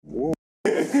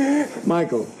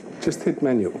Michael, just hit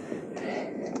menu.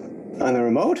 On the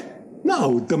remote?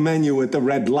 No, the menu at the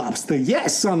Red Lobster.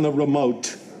 Yes, on the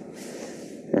remote.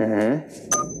 Whoa.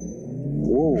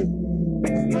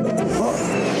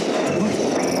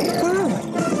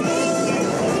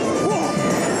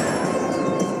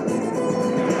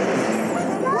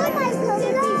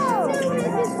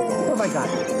 Oh my God.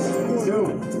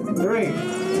 2, 3.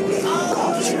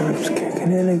 Cough syrup's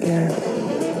kicking in again.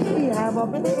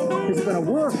 Is it gonna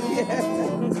work?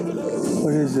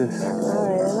 What is this?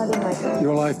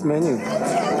 Your life menu.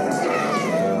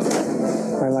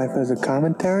 My life as a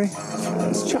commentary?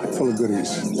 It's chock full of goodies.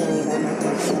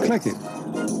 Click it.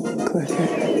 Click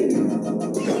it.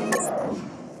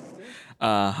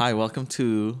 Hi, welcome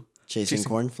to Chasing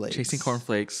Cornflakes. Chasing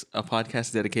Cornflakes, a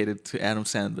podcast dedicated to Adam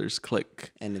Sandler's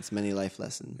Click. And its many life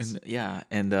lessons.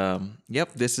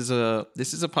 This is a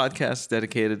podcast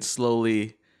dedicated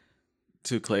slowly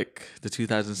to Click, the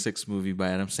 2006 movie by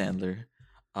Adam Sandler,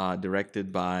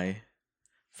 directed by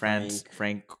Frank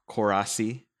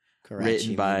Coraci,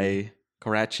 written by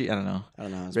Coraci. I don't know.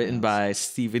 Written by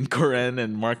Stephen Koren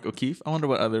and Mark O'Keefe. I wonder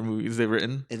what other movies they've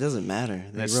written. It doesn't matter.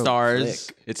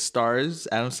 It stars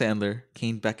Adam Sandler,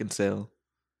 Kane Beckinsale,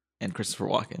 and Christopher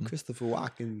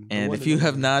Walken. And if you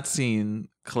have not seen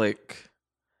Click,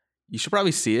 you should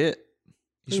probably see it.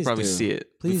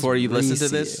 Before you listen to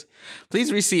this.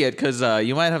 Please re-see it because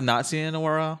you might have not seen it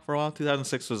for a while.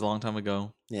 2006 was a long time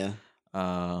ago. Yeah.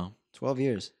 12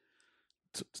 years.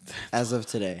 As of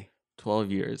today.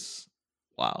 12 years.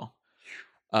 Wow.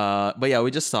 But yeah, we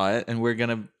just saw it, and we're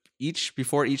gonna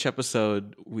before each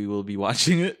episode we will be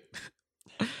watching it.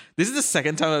 This is the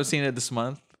second time I've seen it this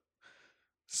month.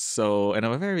 So, and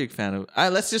I'm a very big fan of.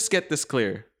 Let's just get this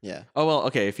clear. Yeah. Oh well,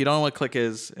 okay. If you don't know what Click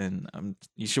is, and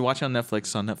you should watch it on Netflix.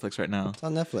 It's on Netflix right now. It's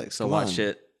on Netflix. So watch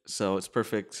it. So it's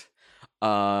perfect.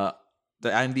 The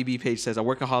IMDb page says a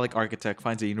workaholic architect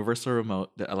finds a universal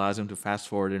remote that allows him to fast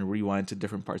forward and rewind to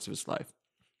different parts of his life.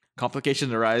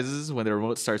 Complication arises when the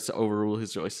remote starts to overrule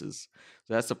his choices.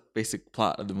 So that's the basic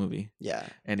plot of the movie. Yeah.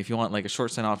 And if you want like a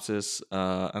short synopsis,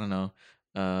 I don't know,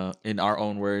 in our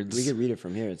own words. We could read it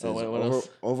from here. It says, what else?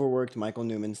 Overworked Michael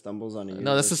Newman stumbles on a universal...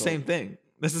 No, that's the same thing.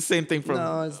 That's the same thing from...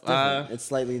 No, it's different. It's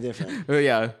slightly different.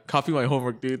 Yeah, copy my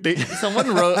homework, dude.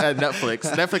 Someone wrote at Netflix.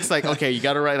 Netflix like, okay, you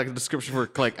got to write like a description for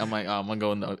Click. I'm like, I'm going to go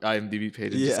on the IMDb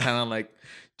page and just kind of like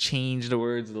change the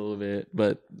words a little bit.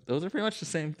 But those are pretty much the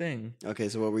same thing. Okay,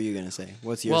 so what were you going to say?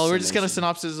 What's your We're just going to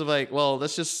synopsis of like,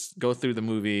 let's just go through the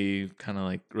movie kind of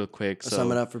like real quick. So,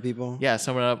 sum it up for people? Yeah,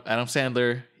 sum it up. Adam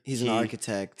Sandler. He's an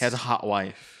architect. Has a hot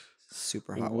wife.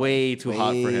 Super hot. Way too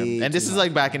hot for him. And this is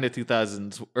like back in the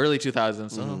 2000s, early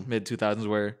 2000s, mid 2000s,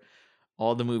 where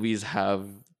all the movies have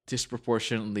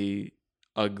disproportionately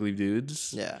ugly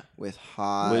dudes. Yeah, with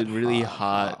really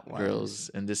hot girls.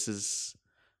 And this is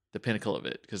the pinnacle of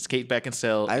it because Kate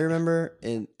Beckinsale. I remember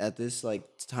at this like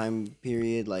time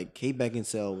period, like Kate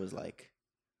Beckinsale was like,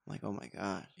 oh my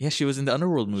God. Yeah, she was in the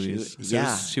Underworld movies.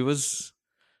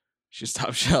 She's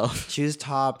top shelf. She was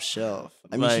top shelf.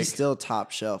 I mean, she's still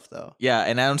top shelf though. Yeah,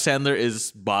 and Adam Sandler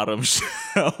is bottom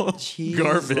shelf. She's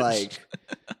garbage. Like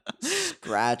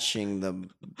scratching the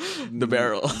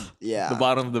barrel. Yeah, the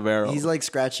bottom of the barrel. He's like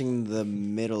scratching the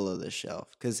middle of the shelf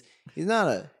because he's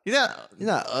not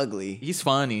ugly. He's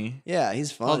funny. Yeah,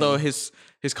 he's funny. Although his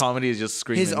comedy is just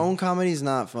screaming. His own comedy is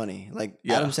not funny. Like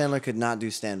Adam Sandler could not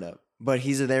do stand up, but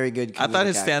he's a very good. I thought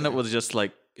his stand up was just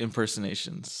like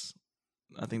impersonations.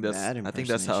 I think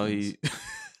that's how he.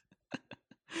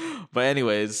 But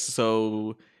anyways,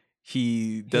 so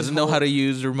he doesn't know how to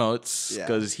use remotes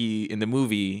because in the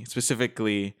movie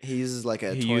specifically he uses like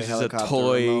a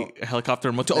helicopter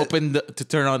remote to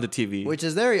turn on the TV, which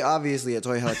is very obviously a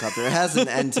toy helicopter. It has an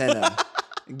antenna.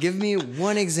 Give me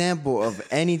one example of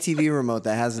any TV remote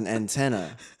that has an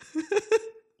antenna,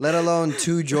 let alone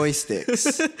 2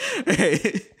 joysticks.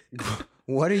 Hey.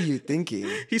 What are you thinking?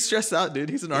 He's stressed out, dude.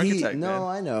 He's an architect. No,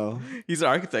 I know. He's an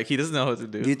architect. He doesn't know what to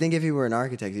do. Do you think if he were an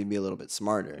architect, he'd be a little bit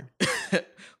smarter?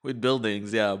 With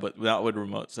buildings, yeah, but not with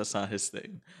remotes. That's not his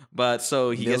thing. But so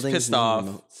he gets pissed off.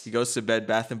 Remotes. He goes to Bed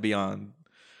Bath & Beyond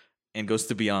and goes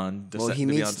to Beyond. He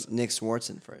meets Nick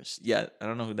Swartzen first. Yeah, I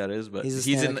don't know who that is, but he's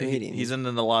in comedian. He's in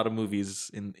a lot of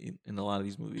movies, in a lot of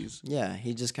these movies. Yeah,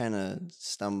 he just kind of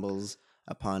stumbles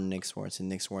upon Nick Swartzen.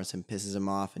 Nick Swartzen pisses him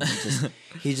off, and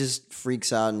he just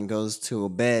freaks out and goes to a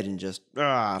bed and just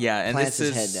plants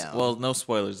his head down. Well, no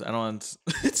spoilers. I don't want.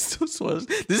 It's no spoilers.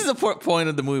 This is the point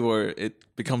of the movie where it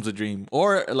becomes a dream,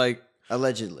 or like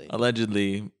allegedly.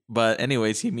 But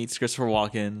anyways, he meets Christopher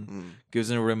Walken, gives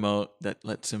him a remote that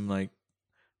lets him like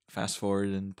fast forward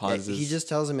and Yeah, pauses. he just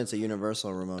tells him it's a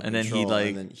universal remote And then he, control, like-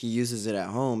 and then he uses it at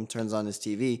home, turns on his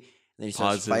TV, and then he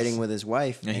starts Pauses. fighting with his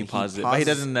wife. and he pauses it, but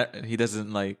he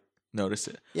doesn't like notice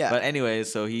it. Yeah. But anyway,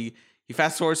 so he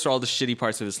fast forwards through all the shitty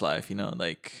parts of his life. You know,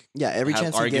 like Yeah, every have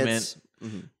chance argument. he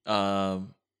gets. Mhm.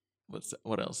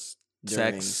 What else?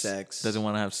 During sex. Doesn't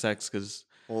want to have sex because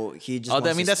Well, he just. oh, wants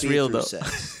I mean to that's speed real through though.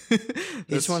 Sex.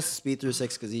 He just wants to speed through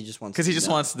sex because he just wants. because he just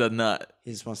nut. wants the nut.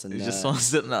 He just wants to. He nut just wants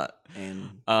the nut. And.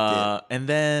 And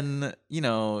then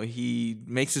he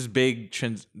makes his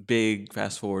big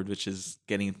fast forward, which is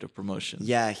getting into promotion.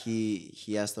 Yeah, he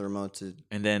has the remote to.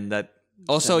 And then that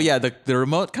also the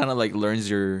remote kind of like learns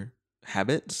your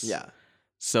habits. Yeah.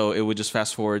 So it would just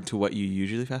fast forward to what you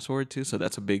usually fast forward to. So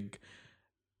that's a big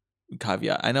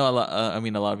caveat. I know a lot. I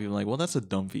mean, a lot of people are like, well, that's a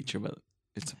dumb feature, but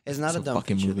It's not a dumb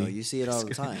fucking feature movie. though. You see it all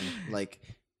the time. Like,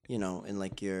 in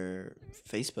like your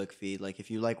Facebook feed. Like if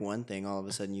you like one thing, all of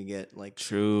a sudden you get like.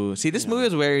 True. See, this You know. movie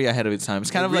was very ahead of its time.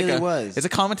 It's kind It of like really was. It's a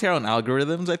commentary on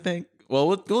algorithms, I think. Well,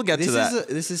 we'll get to that.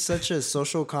 This is such a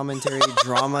social commentary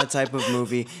drama type of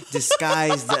movie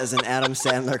disguised as an Adam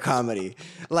Sandler comedy.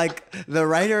 Like the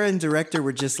writer and director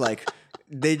were just like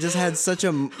they just had such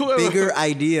a bigger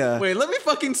idea. Wait, let me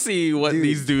fucking see what Dude,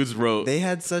 these dudes wrote. They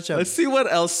had such a Let's see what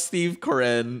else Steve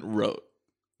Carell wrote.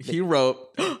 He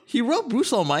wrote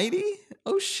Bruce Almighty.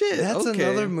 Oh shit! that's okay.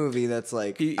 another movie that's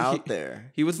like He- out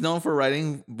there. He was known for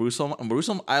writing Bruce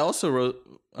Almighty. I also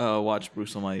watched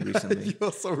Bruce Almighty recently. You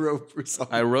also wrote Bruce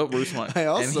Almighty. I wrote Bruce Almighty.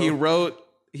 I And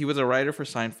he was a writer for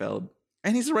Seinfeld.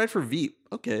 And he's a writer for Veep.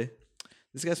 Okay.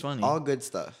 This guy's funny. all good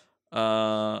stuff.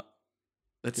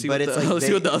 Let's see But what it's the, like let's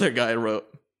see what the other guy wrote.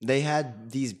 They had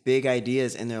these big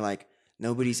ideas, and they're like,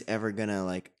 nobody's ever gonna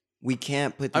like. We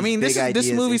can't put. These I mean, big this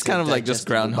ideas movie's into kind of like just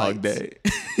digestible Groundhog bites.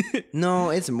 Day. No,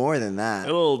 it's more than A that.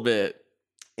 little bit.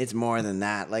 It's more than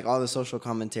that. Like all the social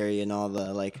commentary and all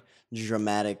the like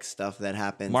dramatic stuff that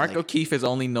happens. Mark like, O'Keefe is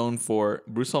only known for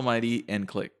Bruce Almighty and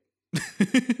Click.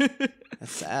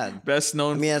 That's sad. Best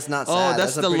known. I mean, that's not sad. Oh,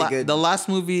 that's a the pretty good the last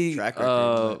movie track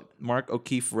record, but- Mark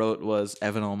O'Keefe wrote was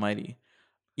Evan Almighty.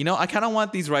 You know, I kind of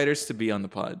want these writers to be on the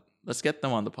pod. Let's get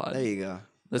them on the pod. There you go.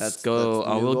 Let's go. that's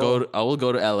the I new will goal. go. I will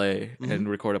go to LA and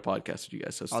record a podcast with you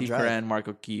guys. So I'll Steve drive. Carell, Mark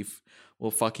O'Keefe will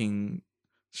fucking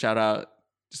shout out.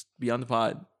 Just be on the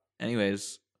pod.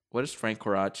 Anyways, what is Frank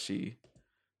Coraci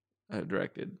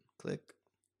directed? Click.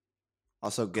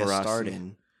 Also guest Karasi. starred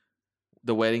in.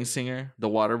 The Wedding Singer, The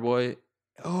Water Boy.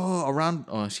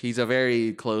 He's a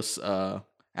very close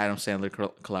Adam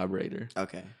Sandler collaborator.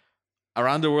 Okay.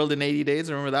 Around the World in 80 Days.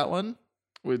 Remember that one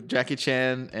with Jackie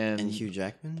Chan and And Hugh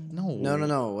Jackman? No.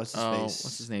 No. What's his face?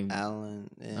 what's his name? Alan.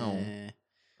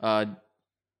 No.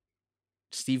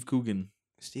 Steve Coogan.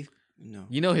 Steve? No.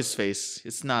 You know his face.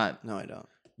 It's not. No, I don't.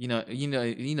 You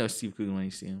know Steve Coogan when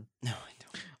you see him. No, I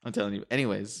don't. I'm telling you.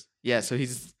 Anyways, yeah. So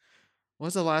he's.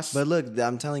 What's the last? But look,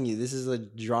 I'm telling you, this is a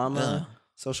drama,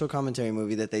 social commentary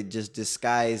movie that they just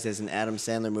disguised as an Adam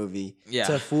Sandler movie Yeah.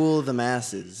 to fool the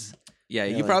masses. yeah,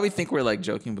 you like- probably think we're like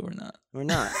joking, but we're not. We're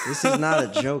not. This is not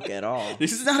a joke at all.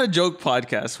 This is not a joke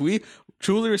podcast. We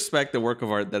truly respect the work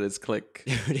of art that is Click.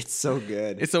 Dude, it's so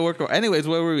good. It's a work of. Anyways,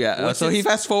 where were we at? What's So he his-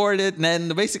 fast forwarded, and then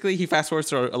basically he fast forwards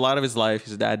through a lot of his life.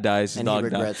 His dad dies. His And he dog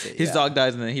regrets dies. it, His yeah. dog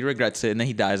dies, and then he regrets it, and then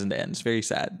he dies in the end. It's very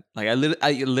sad. Like I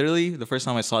literally, the first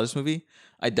time I saw this movie,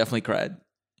 I definitely cried.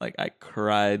 Like I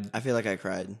cried. I feel like I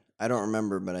cried. I don't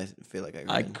remember, but I feel like I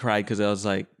I cried. cried because I was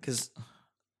like, Because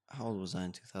how old was I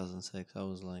in 2006? I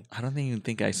was like, I don't even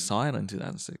think I saw it in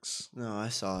 2006. no, I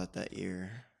saw it that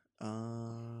year.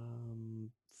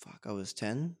 I was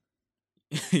 10.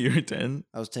 You were 10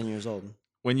 I was 10 years old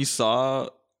when you saw.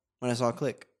 when I saw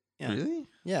Click. Yeah, Really?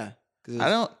 yeah. 'Cause I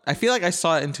don't. I feel like I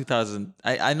saw it in 2000.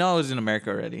 I know I was in America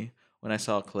already when I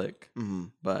saw Click, Mm-hmm.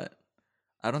 but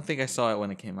I don't think I saw it when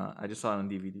it came out. I just saw it on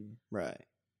DVD. Right.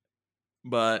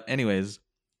 But anyways,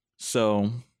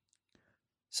 so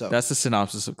So that's the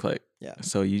synopsis of Click. yeah.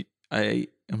 So I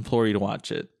implore you to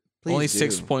watch it. Please Only do.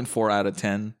 6.4 out of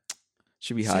 10.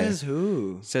 Should be higher. Says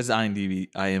who? Says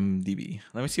IMDb.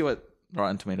 Let me see what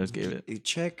Rotten Tomatoes gave it. You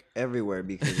check everywhere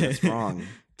because that's wrong.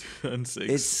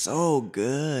 2006. It's so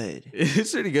good.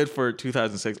 It's pretty good for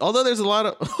 2006. Although there's a lot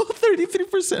of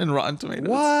 33% in Rotten Tomatoes.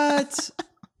 What?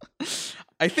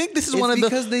 I think this is It's one of the.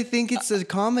 because they think it's a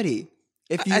comedy.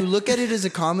 If you look at it as a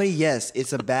comedy, yes,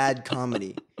 it's a bad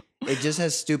comedy. It just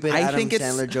has stupid I Adam think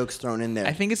it's- Sandler jokes thrown in there.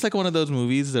 I think it's like one of those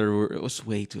movies that was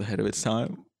way too ahead of its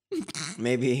time.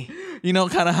 Maybe. You know,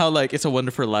 kind of how like It's a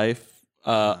Wonderful Life.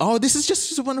 This is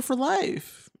just a Wonderful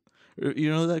Life. You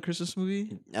know that Christmas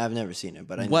movie? I've never seen it,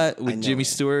 but I know. What I with know Jimmy it.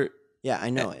 Stewart? Yeah, I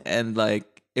know it. And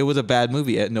like it was a bad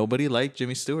movie. Nobody liked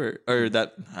Jimmy Stewart, or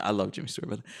that I love Jimmy Stewart,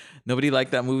 but nobody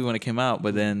liked that movie when it came out.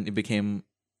 But then it became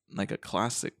like a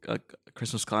classic, a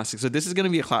Christmas classic. So this is gonna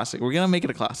be a classic. We're gonna make it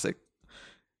a classic.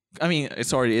 I mean,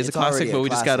 it's already a classic, already but a we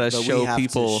just classic, gotta but show we have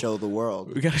people. to show the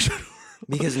world. We gotta show.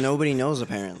 Because nobody knows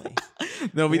apparently.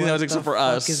 Nobody knows What except the for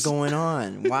fuck us. is going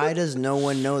on? Why does no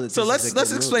one know that? So this is a let's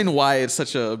good explain movie? why it's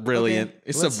such a brilliant. Okay,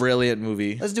 It's a brilliant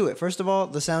movie. Let's do it. First of all,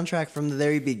 the soundtrack from the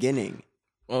very beginning.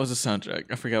 What was the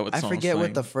soundtrack? I forgot what. I Song forget was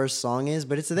what the first song is,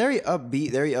 but it's a very upbeat,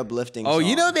 very uplifting. Oh, song.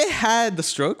 you know they had the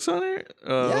Strokes on it.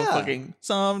 Yeah. Fucking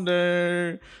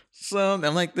someday, some.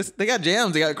 I'm like this. They got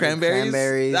jams. They got Cranberries.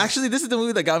 Cranberries. Actually, this is the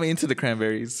movie that got me into the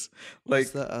Cranberries. Like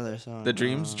What's the other song? the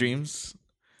Dreams.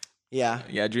 Yeah.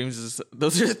 Yeah, Dreams is.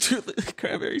 Those are the two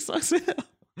Cranberry songs.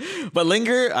 But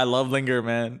Linger, I love Linger,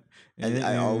 man.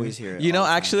 I always hear it You know, all the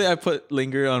time. actually, I put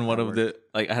Linger on one of That the.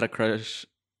 Like, I had a crush.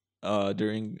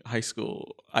 During high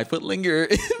school, I put Linger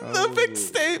in the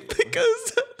mixtape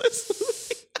because of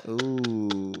this Ooh.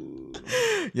 movie.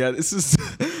 Yeah, this is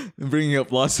bringing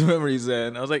up lots of memories.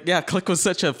 And I was like, yeah, Click was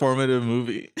such a formative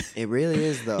movie. It really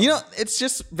is though. You know, it's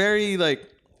just very like.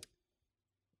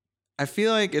 I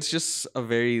feel like it's just a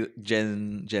very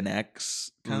Gen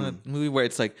X kind of movie where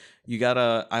it's like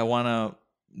I wanna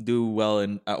do well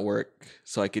at work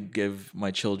so I could give my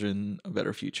children a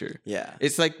better future. Yeah.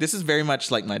 It's like this is very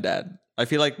much like my dad. I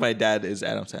feel like my dad is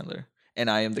Adam Sandler and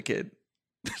I am the kid.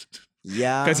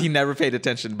 Yeah. Because he never paid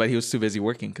attention, but he was too busy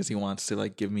working because he wants to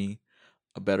like give me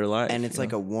a better life. And it's you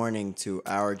like know? a warning to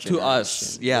our generation. To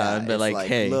us, yeah, but it's like,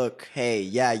 hey. look, hey,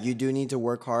 yeah, you do need to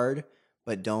work hard,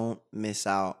 but don't miss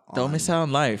out. Don't miss out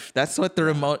on life. That's what the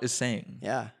remote is saying.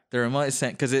 Yeah. The remote is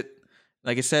saying because it,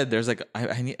 like I said, there's like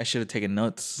I should have taken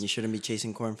notes. You shouldn't be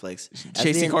chasing cornflakes.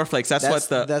 Chasing cornflakes. That's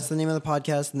the name of the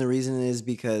podcast, and the reason is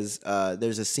because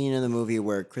there's a scene in the movie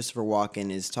where Christopher Walken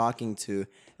is talking to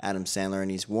Adam Sandler, and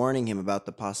he's warning him about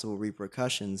the possible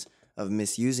repercussions of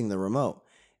misusing the remote.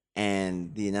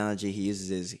 And the analogy he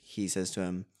uses is he says to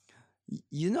him,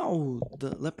 "You know,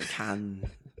 the leprechaun,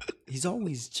 he's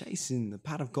always chasing the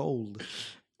pot of gold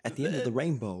at the end of the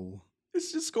rainbow."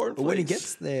 It's just cornflakes. But when he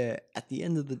gets there, at the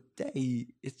end of the day,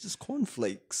 it's just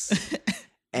cornflakes.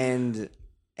 and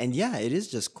yeah, it is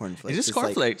just cornflakes. It's just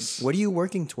cornflakes. Like, what are you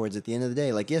working towards at the end of the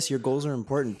day? Like, yes, your goals are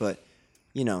important, but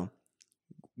you know,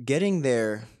 getting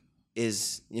there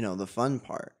is, you know, the fun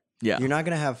part. Yeah. You're not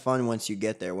gonna have fun once you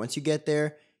get there. Once you get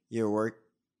there, your work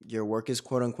is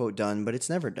quote unquote done, but it's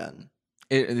never done.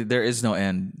 There is no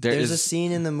end. There's a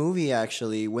scene in the movie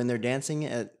actually when they're dancing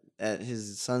at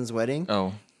his son's wedding.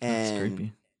 Oh, that's and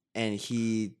creepy. and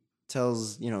he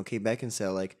tells, you know, Kate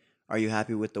Beckinsale, like, "Are you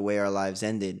happy with the way our lives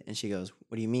ended?" And she goes,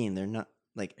 "What do you mean? They're not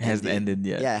like It hasn't ended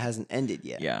yet. Yeah, it hasn't ended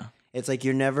yet. Yeah. It's like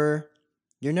you're never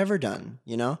done.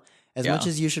 You know, as Yeah. much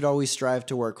as you should always strive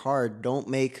to work hard, don't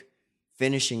make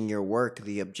finishing your work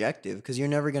the objective because you're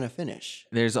never gonna finish.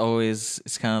 There's always,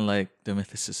 it's kind of like the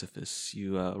myth of Sisyphus.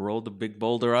 You roll the big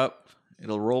boulder up,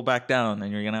 it'll roll back down,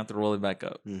 and you're gonna have to roll it back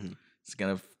up. Mhm. It's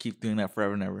gonna keep doing that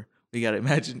forever and ever. You gotta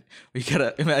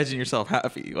imagine yourself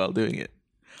happy while doing it.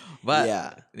 But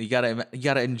Yeah. you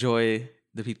gotta enjoy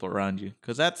the people around you,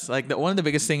 because that's like one of the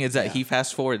biggest thing is that Yeah. he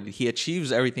fast forwarded. He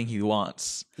achieves everything he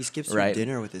wants. He skips through Right.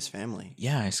 dinner with his family.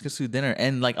 Yeah, he skips through dinner,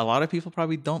 and like a lot of people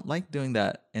probably don't like doing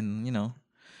that, and you know,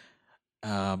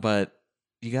 but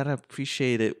you gotta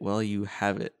appreciate it while you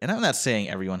have it. And I'm not saying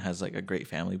everyone has like a great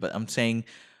family, but I'm saying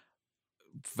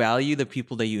value the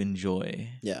people that you enjoy.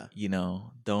 Yeah. You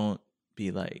know, don't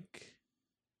be like,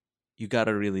 you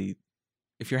gotta really,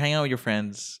 if you're hanging out with your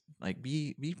friends, like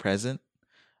be present.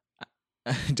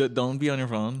 Don't be on your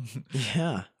phone,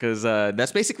 Yeah. because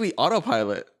that's basically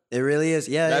autopilot. It really is.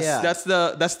 Yeah, yeah. That's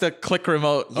the click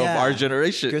remote of Yeah. our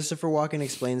generation. Christopher Walken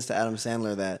explains to Adam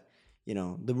Sandler that, you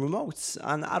know, the remote's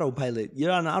on autopilot.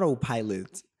 You're on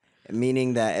autopilot.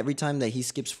 Meaning that every time that he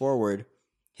skips forward,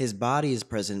 his body is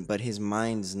present, but his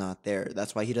mind's not there.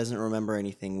 That's why he doesn't remember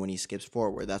anything when he skips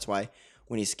forward. That's why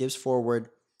when he skips forward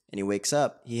and he wakes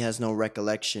up, he has no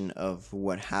recollection of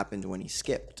what happened when he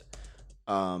skipped.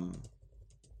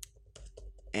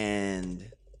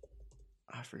 And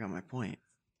I forgot my point.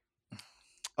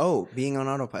 Oh, being on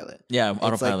autopilot. Yeah, It's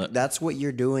autopilot. like, that's what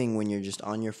you're doing when you're just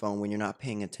on your phone, when you're not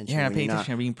paying attention, You're not when paying you're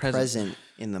attention, not you're being present.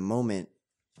 in the moment.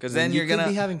 Because when then you you're could gonna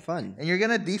be having fun. and you're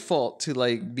gonna default to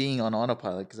like being on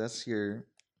autopilot, because that's your,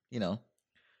 you know,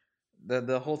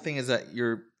 the whole thing is that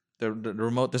the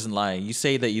remote doesn't lie. You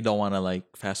say that you don't want to like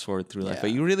fast forward through life, Yeah.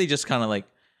 but you really just kind of like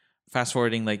fast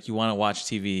forwarding, like you want to watch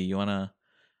TV, you want to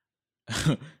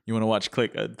you want to watch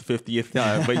Click at the 50th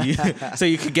time, but you so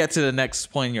you could get to the next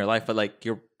point in your life, but like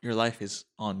you're your life is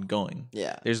ongoing.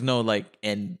 Yeah. There's no like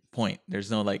end point. There's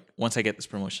no like once I get this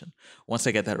promotion, once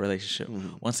I get that relationship,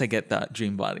 once I get that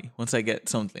dream body, once I get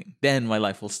something, then my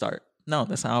life will start. No,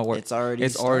 that's not how it works.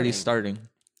 It's already starting.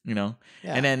 You know?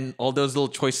 Yeah. And then all those little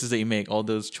choices that you make, all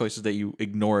those choices that you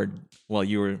ignored while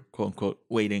you were quote unquote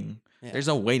waiting. Yeah. There's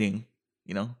no waiting,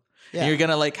 you know? Yeah. And you're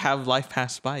gonna like have life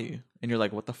pass by you. And you're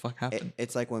like, what the fuck happened?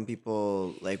 It's like when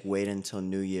people like wait until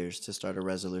New Year's to start a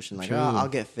resolution, like, True. oh, I'll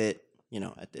get fit, you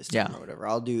know, at this time Yeah. or whatever.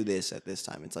 I'll do this at this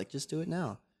time. It's like, just do it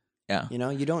now. Yeah. You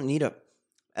know, you don't need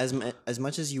as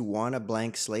much as you want a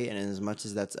blank slate and as much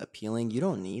as that's appealing, you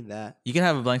don't need that. You can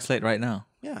have a blank slate right now.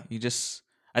 Yeah. You just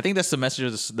I think that's the message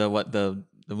of the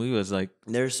movie was like.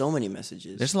 There's so many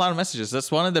messages. There's a lot of messages.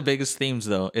 That's one of the biggest themes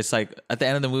though. It's like at the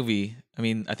end of the movie, I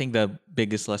mean, I think the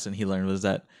biggest lesson he learned was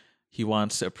that he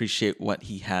wants to appreciate what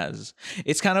he has.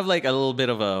 It's kind of like a little bit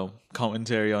of a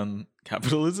commentary on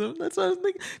capitalism. That's what I was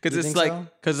thinking. Because You it's think like, so?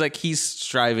 because like he's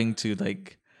striving to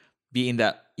like be in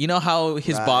that. You know how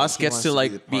his Right, boss he gets wants to to be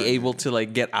like the be partner. able to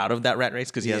like get out of that rat race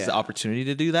because he has the Yeah. opportunity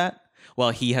to do that, while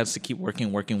he has to keep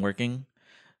working,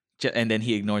 and then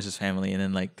he ignores his family, and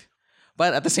then like.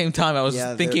 But at the same time, I was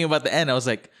Yeah, thinking about the end. I was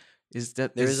like, is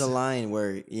that There is a line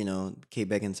where, you know, Kate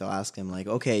Beckinsale asked him, like,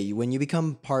 okay, when you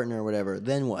become partner or whatever,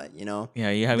 then what, you know?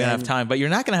 Yeah, you have gonna have Then- time, but you're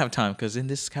not gonna have time because in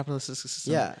this capitalist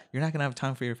system, Yeah. you're not gonna have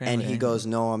time for your family. And he anyway. goes,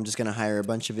 no, I'm just going to hire a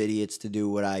bunch of idiots to do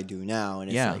what I do now. And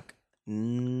it's Yeah. like,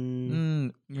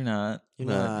 You're not. You're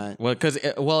but- not. Well, because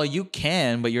you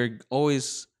can, but you're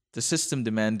always the system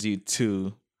demands you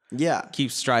to yeah.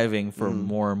 keep striving for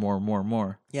more and more and more and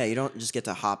more. Yeah, you don't just get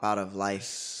to hop out of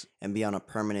life and be on a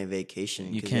permanent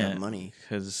vacation You because you have can't money.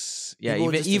 because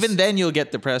People just even then you'll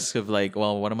get depressed of like,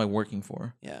 well, what am I working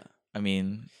for? Yeah. I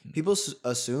mean, People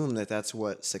assume that that's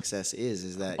what success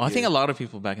is that I think a you're- lot of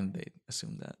people back in the day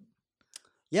assumed that.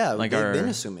 yeah, Like they've our been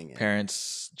assuming it.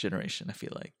 parents' generation, I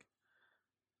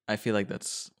feel like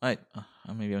that's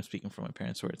maybe I'm speaking for my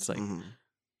parents where it's like, Mhm.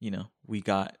 you know, we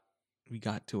got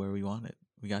to where we wanted.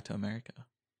 We got to America.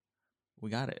 We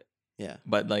got it. Yeah.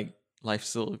 But like life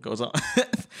still goes on.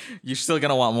 You're still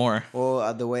gonna want more.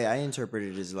 Well, the way I interpret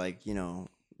it is like, you know,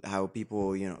 how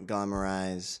people, you know,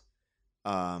 glamorize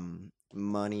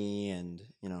money and,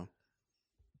 you know,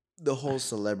 the whole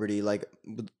celebrity. Like,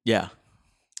 Yeah.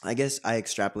 I guess I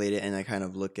extrapolate it and I kind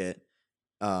of look at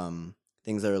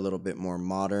things that are a little bit more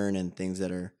modern and things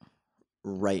that are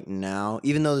right now.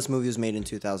 Even though this movie was made in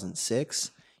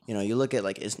 2006, you know, you look at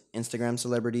like Instagram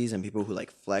celebrities and people who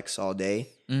like flex all day.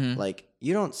 Mhm. Like,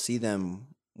 you don't see them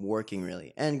working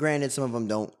really. And granted, some of them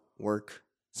don't work.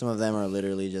 Some of them are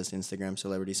literally just Instagram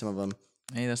celebrities. Some of them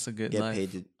Hey, that's a good get life.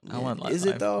 paid to. I want life. Is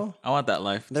it though? I want that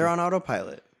life. They're too, on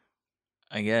autopilot.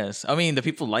 I guess. I mean, the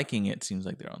people liking it seems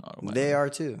like they're on autopilot. They are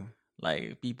too.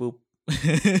 like people.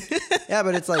 Yeah,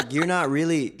 but it's like you're not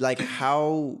really like,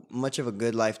 how much of a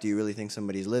good life do you really think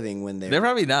somebody's living when They're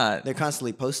probably not. they're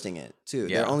constantly posting it too?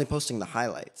 Yeah. They're only posting the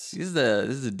highlights. This is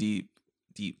the deep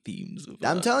themes. Of,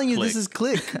 I'm telling you, this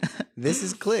Click. is Click. This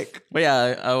is Click. But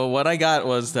yeah, what I got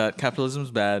was that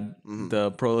capitalism's bad. Mm-hmm.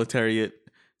 The proletariat.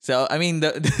 So I mean,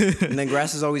 And the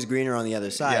grass is always greener on the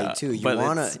other side Yeah, too. You but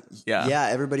wanna, it's- yeah.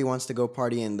 everybody wants to go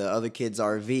party in the other kid's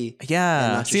RV. and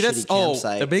yeah. not See, your that's shitty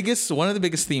campsite. one of the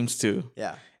biggest themes too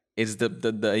Yeah, is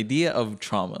the idea of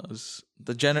traumas.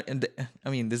 I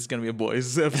mean, this is gonna be a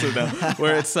boys episode now,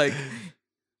 where it's like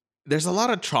there's a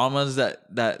lot of traumas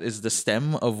that is the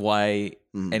stem of why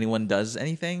anyone does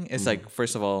anything. It's like,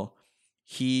 first of all,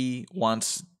 he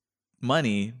wants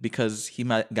money because he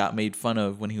got made fun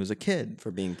of when he was a kid for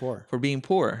being poor.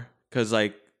 because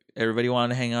like everybody wanted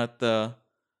to hang out the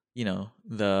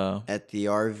At the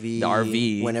RV. The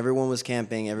RV. When everyone was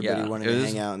camping, everybody Yeah, wanted it to was-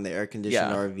 hang out in the air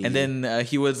conditioned RV. and then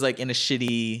he was like in a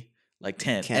shitty like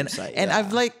tent Campsite, and yeah.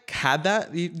 I've like had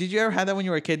that. Did you ever have that when you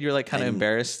were a kid? You're like kind of I-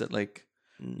 embarrassed that like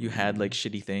you had like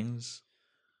shitty things.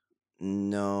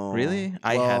 No. Really?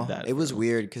 I had Well, that It was for-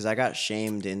 weird because I got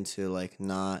shamed into like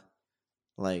not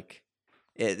like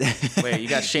it. Wait, you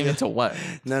got shamed into what?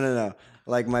 No.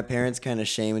 Like my parents kind of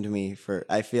shamed me for,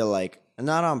 I feel like,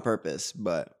 not on purpose,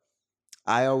 but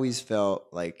I always felt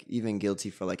like even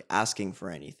guilty for like asking for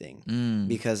anything Mm.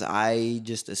 because I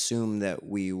just assumed that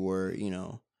we were, you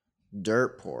know,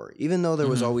 dirt poor, even though there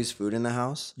was Mhm. always food in the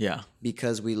house Yeah.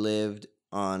 because we lived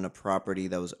on a property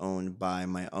that was owned by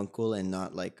my uncle and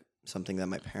not like something that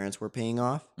my parents were paying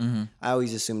off. Mm-hmm. I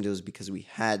always assumed it was because we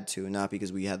had to, not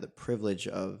because we had the privilege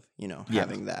of, you know, Yeah.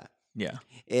 having that. Yeah.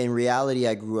 In reality,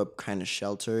 I grew up kind of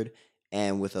sheltered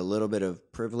and with a little bit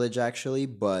of privilege actually,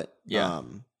 but Yeah.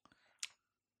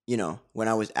 you know, when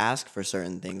I was asked for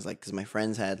certain things, like because my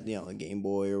friends had, you know, a Game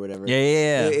Boy or whatever.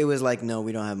 Yeah. It was like, no,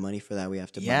 we don't have money for that. We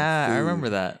have to buy Yeah, I food. remember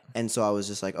that. And so I was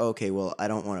just like, oh, okay, well, I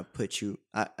don't want to put you.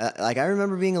 I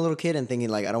remember being a little kid and thinking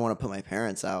like, I don't want to put my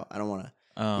parents out. I don't want to,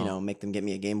 you know, make them get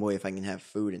me a Game Boy if I can have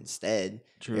food instead.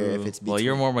 True. Or if it's Well,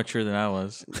 you're more mature than I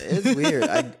was. It's weird.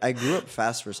 I grew up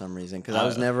fast for some reason because I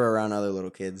was never around other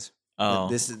little kids. Oh.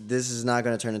 This is not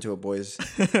going to turn into a boys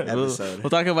we'll episode.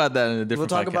 talk about that in a We'll different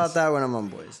talk podcast. about that when I'm on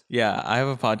boys. Yeah, I have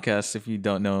a podcast, if you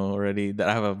don't know already, that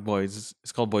I have a boys.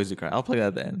 It's called Boys Who Cry. I'll play that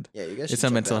at the end. Yeah, you guys. It's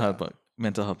should a check that out.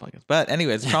 mental health podcast. But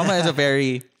anyways, trauma is a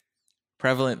very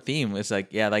prevalent theme. It's like,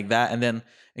 yeah, like that. And then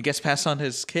it gets passed on to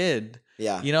his kid.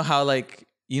 Yeah. You know how, like,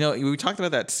 you know, we talked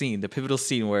about that scene, the pivotal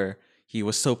scene where he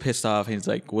was so pissed off. And he's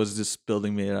like, was this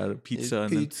building made out of pizza? And,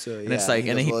 Pizza. and it's like, he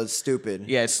and goes, then well, it's stupid.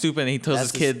 yeah, it's stupid. And he tells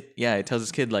That's his kid, he tells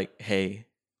his kid, like, hey,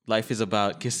 life is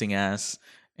about kissing ass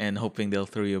and hoping they'll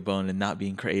throw you a bone and not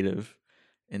being creative.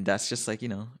 And that's just like, you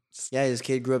know, Yeah, his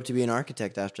kid grew up to be an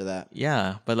architect after that.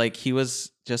 yeah. But like, he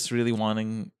was just really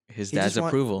wanting his dad's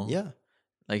approval. Yeah.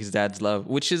 Like his dad's love,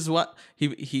 which is what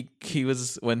he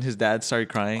was when his dad started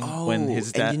crying. When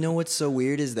his dad, and you know what's so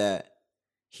weird is that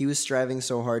he was striving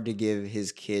so hard to give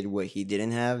his kid what he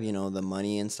didn't have, you know, the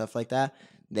money and stuff like that,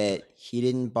 that he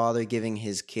didn't bother giving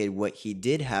his kid what he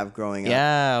did have growing up.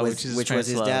 Yeah, which was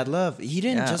his dad's love. He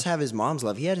didn't just have his mom's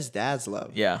love; he had his dad's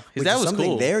love. Yeah, his which dad is was something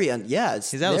cool.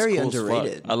 It's His dad very was cool as fuck.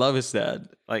 underrated. I love his dad.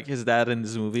 Like his dad in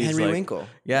this movie, is Henry like, Winkle.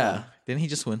 Yeah. Didn't he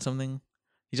just win something?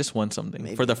 He just won something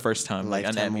Maybe. for the first time, like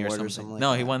an Lifetime Emmy or award something. or something like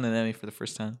No, he that. won an Emmy for the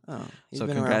first time. Oh, he's So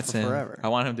been around congrats for to him. forever. I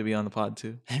want him to be on the pod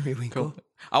too. Henry Winkle.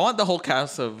 I want the whole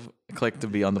cast of Click to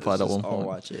be on the pod at one I'll point.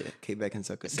 watch it. Kate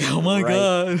Beckinsale. Oh my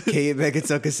God. Kate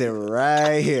Beckinsale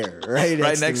right here, right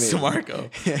Next to me. Marco.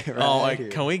 Right Oh my! here.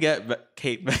 Can we get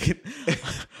Kate Beckett?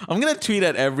 I'm gonna tweet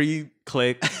at every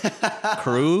Click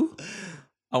crew.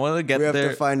 I want to get We have there.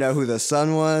 to find out who the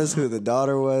son was, who the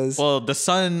daughter was. Well, the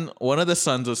son, one of the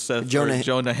sons was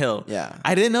Jonah Hill. Yeah.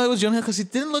 I didn't know it was Jonah Hill because he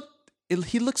didn't look.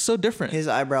 He looked so different. His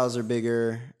eyebrows are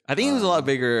bigger. I think he was a lot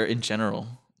bigger in general.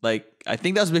 Like I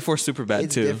think that was before Superbad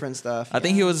It's too. different stuff. I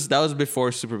think that was before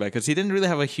Superbad because he didn't really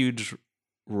have a huge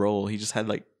role. He just had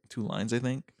like 2 lines, I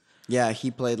think. Yeah, he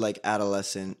played like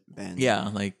adolescent Ben. Yeah,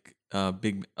 like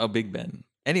Big Ben.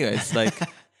 Anyways, like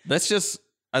let's just,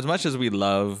 as much as we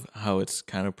love how it's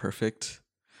kind of perfect,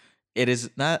 it is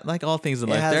not like all things in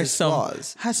It life. has There's its some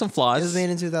flaws. has some It flaws. was made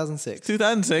in 2006.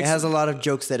 2006. It has a lot of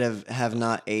jokes that have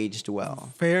not aged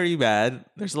well. very bad.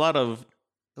 There's a lot of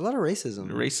A lot of racism.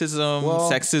 racism, Well-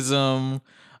 sexism.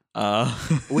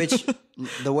 Which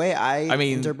the way I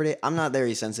mean- interpret it, I'm not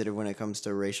very sensitive when it comes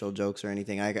to racial jokes or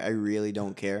anything. I really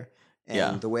don't care. And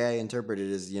Yeah. the way I interpret it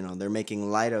is, you know, they're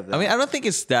making light of that. I mean, I don't think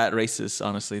it's that racist.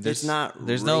 Honestly, it's not.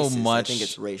 There's no racist. much. I think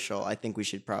it's racial. I think we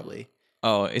should probably.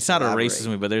 Oh, it's not a elaborate. racist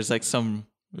movie, but there's like some.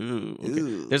 Ooh, okay.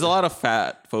 Ooh. There's a lot of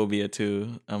fat phobia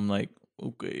too. I'm like,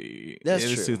 okay, That's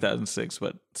it is true. 2006,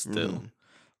 but still, Mhm.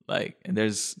 like, and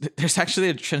there's actually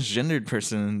a transgendered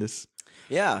person in this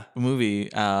Yeah, movie.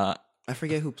 I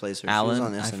forget who plays her. Alan, she was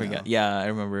on I SNL. forget. Yeah, I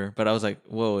remember, but I was like,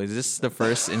 whoa, is this the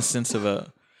first instance of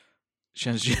a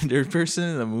transgendered person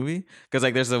in the movie? Because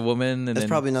like, there's a woman, and That's then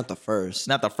probably not the first,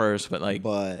 not the first, but like,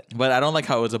 but but I don't like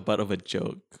how it was a butt of a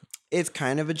joke. it's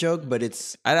kind of a joke. But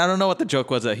it's I don't know what the joke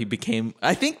was that he became.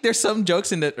 I think there's some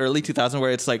jokes in the early 2000s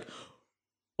where it's like,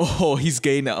 oh, he's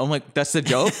gay now. I'm like, that's the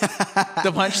joke?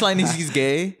 The punchline is he's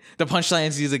gay. The punchline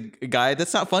is he's a guy.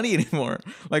 That's not funny anymore.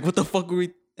 Like, what the fuck were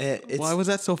we? Why was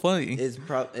that so funny?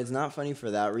 it's not funny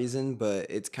for that reason, but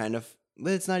it's kind of.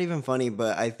 But it's not even funny.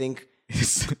 But I think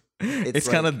It's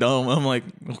kind of dumb. I'm like,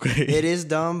 okay. it is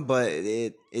dumb, but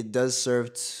it does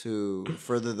serve to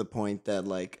further the point that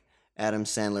like Adam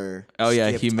Sandler. Oh yeah,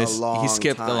 skipped he missed. A long He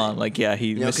skipped time. a lot. Like yeah, he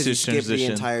You know, missed because he his skipped the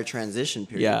transition. entire transition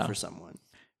period Yeah. for someone.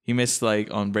 He missed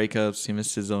like on breakups. He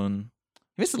missed his own.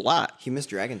 He missed a lot. He missed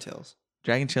Dragon Tales.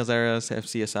 Dragon Tales era,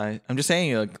 FCSI. I'm just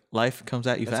saying, like life comes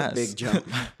at you That's fast. a big jump.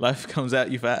 Life comes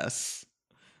at you fast.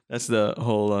 That's the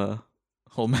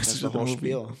whole message That's the of the whole movie.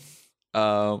 spiel.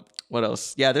 What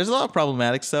else? Yeah, there's a lot of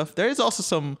problematic stuff. There is also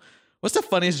some. What's the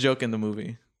funniest joke in the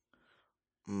movie?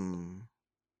 Mm.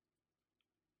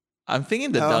 I'm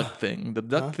thinking the Oh. duck thing. The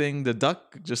duck Huh? thing. The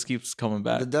duck just keeps coming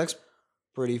back. The duck's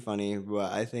pretty funny,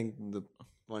 but I think the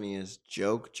funniest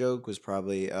joke was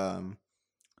probably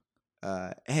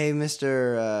hey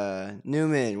Mr.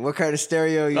 Newman, what kind of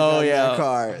stereo you got in yeah. your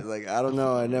car? Like I don't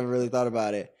know, I never really thought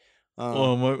about it.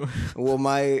 oh my! Well,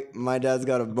 my dad's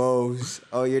got a Bose.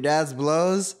 Oh, your dad's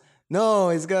blows? No,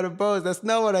 he's got a Bose. That's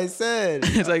not what I said.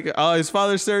 It's like, oh, his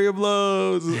father's stereo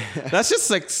blows. That's just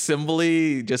like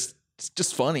symbolically just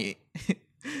funny.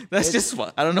 That's just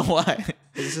fun. I don't know why.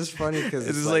 It's just funny because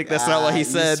It's just like, that's not what he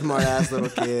said. Smart ass little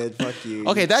kid. Fuck you.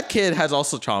 Okay, that kid has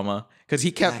also trauma because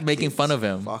he kept That making kid's fun of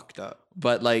him. Fucked up.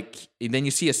 But like, then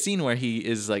you see a scene where he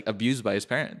is like abused by his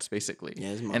parents, basically. Yeah,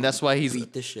 his mom and that's why he's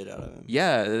beat the shit out of him.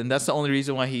 yeah, and that's the only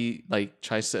reason why he like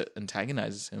tries to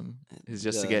antagonize him is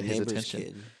just to The get his neighbor's attention.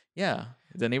 kid. Yeah,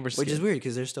 the neighbor's Which kid. is weird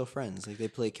because they're still friends. Like they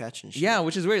play catch and shit. Yeah,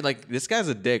 which is weird. Like this guy's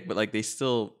a dick, but like they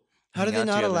still. How did hang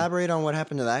they out not together. elaborate on what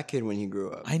happened to that kid when he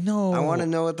grew up? I know. I want to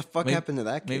know what the fuck Maybe- happened to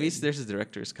that kid. Maybe there's a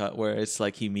director's cut where it's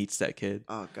like he meets that kid.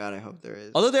 Oh god, I hope there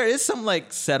is. Although there is some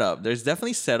like setup. There's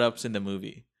definitely setups in the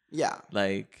movie. Yeah.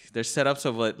 Like there's setups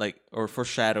of like or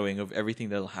foreshadowing of everything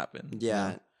that'll happen. you Yeah.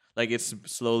 know? Like it's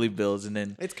slowly builds and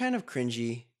then It's kind of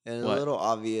cringy and What? a little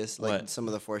obvious, like What? some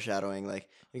of the foreshadowing. Like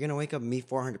you're gonna wake up and meet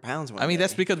 400 pounds one I mean day.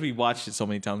 that's because we watched it so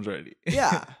many times already.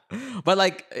 Yeah. But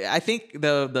like I think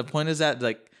the point is that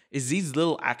like is these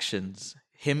little actions,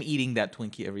 him eating that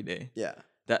Twinkie every day, Yeah.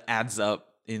 that adds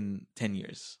up in 10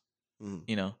 years. Mhm.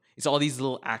 You know, it's all these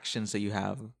little actions that you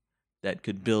have that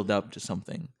could build up to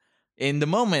something. In the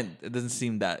moment, it doesn't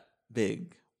seem that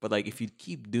big, but like if you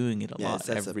keep doing it a Yeah, lot it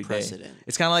sets a every day, precedent.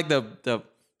 it's kind of like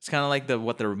it's kind of like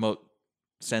what the remote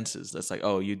senses. That's like,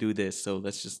 oh, you do this, so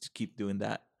let's just keep doing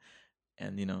that,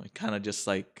 and you know, it kind of just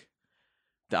like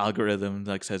the algorithm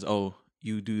like says, oh,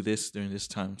 you do this during this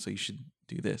time, so you should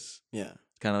do this. Yeah.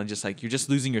 Kind of just like you're just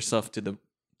losing yourself to the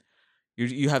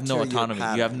you have no To your autonomy.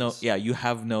 You have no patterns. you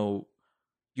have no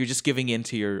you're just giving in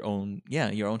to your own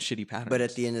shitty patterns. But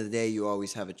at the end of the day, you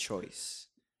always have a choice.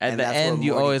 at and the that's what end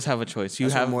you Morty- always have a choice. You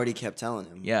That's have what Morty kept telling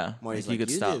him. Yeah, Morty's like, you like,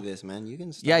 could you stop. did this, man. You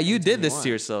can stop. yeah, you anytime did this want." to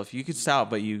yourself. You could stop,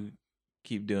 but you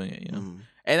keep doing it, you know. Mhm.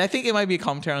 And I think it might be a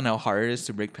commentary on how hard it is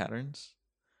to break patterns.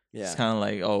 Yeah. It's kind of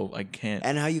like, oh, I can't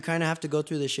And how you kind of have to go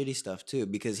through the shitty stuff too,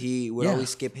 because he would Yeah.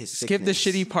 always skip his skip the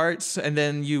sickness. shitty parts, and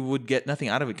then you would get nothing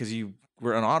out of it because you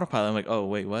were on autopilot. I'm like, oh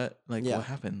wait, what? Like, Yeah. what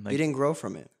happened? You Like, didn't grow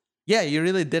from it. yeah, you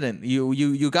really didn't.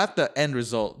 You got the end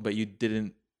result, but you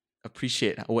didn't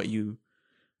appreciate what you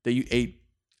ate.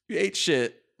 You ate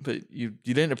shit, but you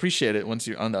didn't appreciate it once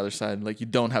you're on the other side. Like you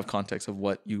don't have context of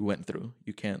what you went through.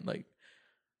 You can't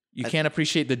can't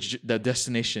appreciate the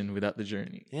destination without the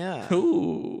journey. Yeah.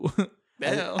 Ooh.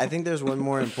 And Damn. I think there's one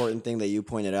more important thing that you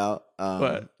pointed out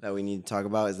What? that we need to talk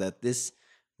about is that this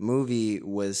movie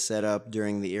was set up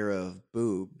during the era of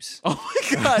boobs. Oh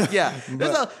my god, yeah.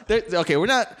 Okay, we're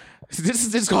not.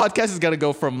 This podcast is gonna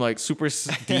go from like super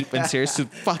deep and serious to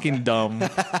fucking dumb,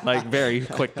 like very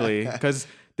quickly. Because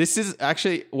this is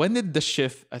actually when did the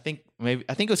shift? I think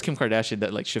it was Kim Kardashian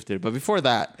that like shifted, but before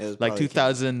that, It was like probably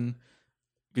 2000,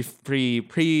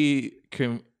 pre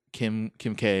Kim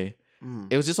K,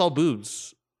 it was just all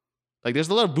boobs. Like there's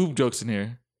a lot of boob jokes in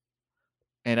here.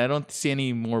 And I don't see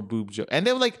any more boob jokes. And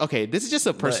they were like, okay, this is just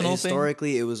a But personal thing.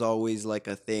 historically, it was always like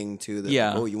a thing too. That,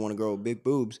 Yeah. oh, you want to grow big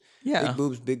boobs? Yeah. Big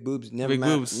boobs, big boobs. Never, Big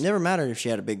boobs. never mattered if she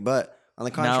had a big butt. On the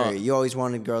Now- contrary, you always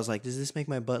wanted girls like, does this make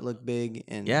my butt look big?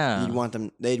 And Yeah. you'd want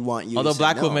them. They'd want you. Although to say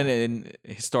black no. women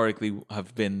historically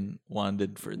have been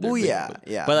wanted for their Well, big yeah, boob.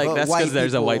 yeah. But like But that's white because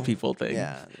there's a white people- people thing.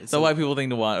 yeah, It's it's a a- white people thing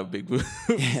to want a big boob.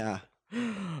 Yeah,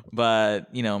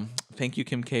 But you know, thank you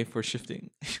Kim K for shifting.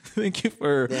 Thank you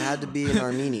for they had to be an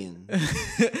Armenian.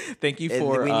 thank you And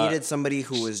for we needed somebody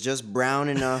who was just brown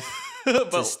enough to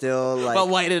but, still like, but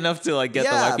white enough to like get the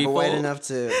yeah, white people. but white enough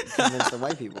to convince the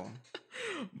white people.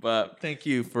 But thank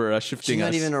you for shifting She's us.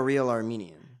 not even a real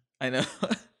Armenian. I know.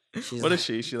 She's What like- is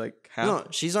she? She like half? No,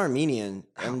 she's Armenian.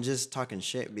 I'm just talking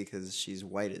shit because she's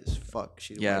white as fuck.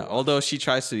 She's Yeah, whitewashed. although she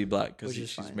tries to be black because Which is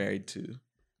she's fine. married to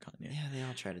Kanye. Yeah, they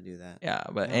all try to do that. Yeah,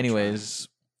 but Yeah, anyways,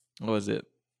 what was it?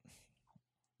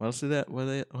 What else did that? What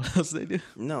else did they do?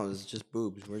 No, it's just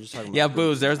boobs. We're just talking about Yeah,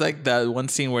 boobs. There's like that one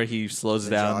scene where he slows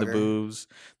The down the jogger. boobs.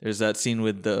 There's that scene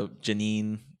with the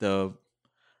Janine, the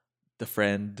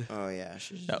friend. Oh yeah,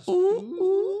 she's That, just,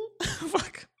 ooh,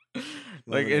 fuck.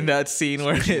 Like When in they that scene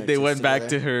where squeeze their they went tits back to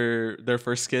together. their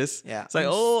first kiss. yeah. It's like,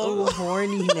 I'm oh. so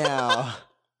horny now.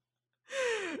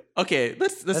 Okay,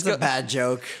 let's That's go. a bad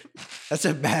joke. That's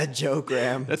a bad joke,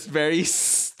 Ram. That's very.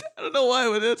 I don't know why,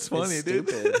 but that's funny, It's dude.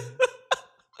 stupid.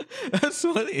 That's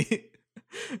funny.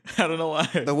 I don't know why.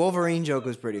 The Wolverine joke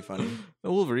was pretty funny. The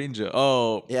Wolverine joke.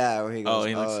 Oh, Yeah, where he goes,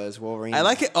 he looks- it's Wolverine. I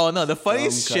like it. Oh no, the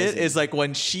funniest Dumb shit cousin. is like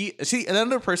when she see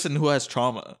another person who has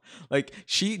trauma. Like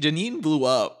Janine blew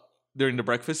up during the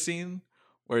breakfast scene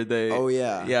where they. Oh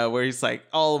yeah. Yeah, where he's like,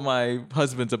 all of my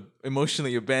husbands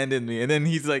emotionally abandoned me, and then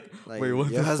he's like, Like, wait, what?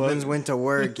 your the husbands fuck? went to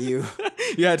work. You.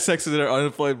 You had sex with their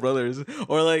unemployed brothers,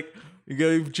 or like you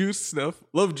gave juice stuff,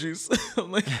 love juice. I'm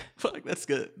like, fuck, that's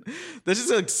good. That's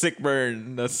just like sick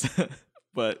burn. That's,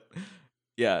 but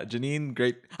Yeah, Janine,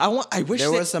 great. I wish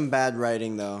There they- was some bad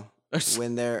writing though. There's-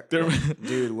 When they're there-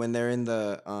 dude, when they're in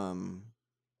the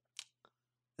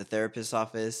therapist's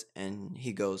office and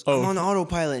he goes, I'm Oh. on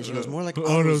autopilot, and she goes, more like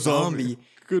Auto auto zombie.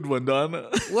 Good one, Donna.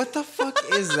 What the fuck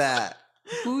is that?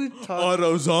 Who talks?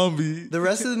 Auto zombie. The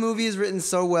rest of the movie is written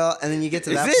so well, and then you get to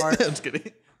that Is it? part. I'm just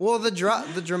kidding. Well, the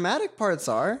dramatic parts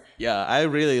are. Yeah, I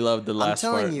really love the I'm last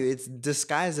telling part. you, it's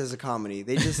disguised as a comedy.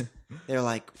 They're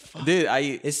like, fuck, Dude,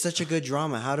 it's such a good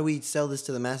drama. How do we sell this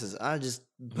to the masses? I just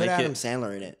put Make Adam it-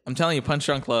 Sandler in it. I'm telling you, Punch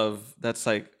Drunk Love, that's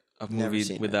like a Never movie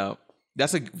seen it. without.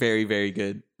 That's a very, very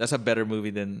good. That's a better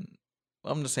movie than.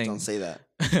 I'm just saying. Don't say that.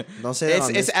 Don't say that. it's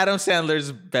on it's this, Adam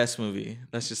Sandler's best movie.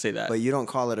 Let's just say that. but you don't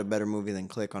call it a better movie than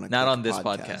Click on a Not Click on this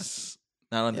podcast.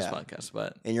 Not on this Yeah. podcast,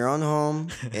 but In your own home,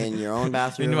 in your own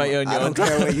bathroom. my own- I your don't own-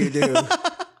 care what you do.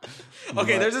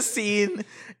 okay. There's a scene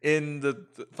in the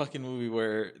fucking movie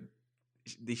where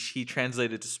she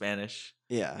translated to Spanish,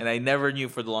 Yeah. and I never knew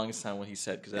for the longest time what he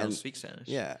said because I don't And- speak Spanish.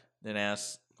 Yeah. Then I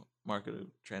asked Marco to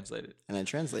translate it, And I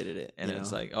translated it. and you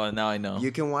it's know? like, oh, now I know.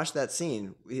 You can watch that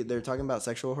scene. They're talking about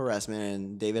sexual harassment,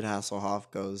 and David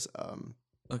Hasselhoff goes,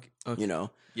 okay. you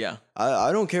know, Yeah,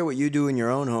 I don't care what you do in your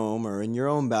own home or in your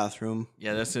own bathroom.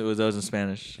 yeah. That was in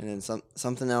Spanish. And then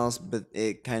something else, but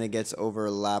it kind of gets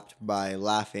overlapped by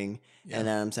laughing. And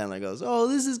Adam Sandler goes, "Oh,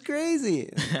 this is crazy.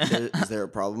 Is there a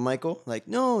problem, Michael?" Like,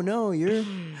 no, you're. What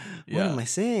Yeah. am I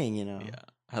saying? You know? Yeah,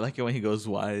 I like it when he goes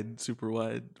wide, super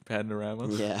wide, panorama.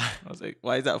 Yeah. I was like,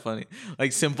 why is that funny?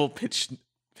 Like simple pitch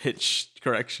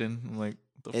correction. I'm like,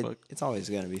 what the fuck? It's always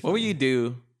gonna be. What would funny. you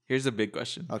do? Here's a big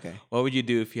question. Okay, What would you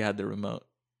do if you had the remote,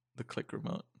 the click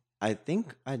remote? I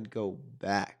think I'd go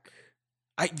back.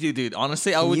 Dude,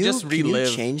 honestly, I Can would you- just relive.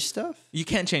 Can you change stuff? You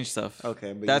can't change stuff.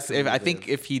 Okay, but you That's can if I relive. think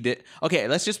if he did. Okay,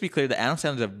 let's just be clear that Adam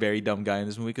Sandler's a very dumb guy in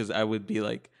this movie because I would be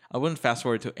like, I wouldn't fast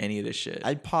forward to any of this shit.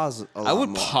 I'd pause. I would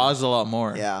more. pause a lot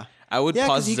more. Yeah. I would Yeah,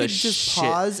 pause because he the could just shit.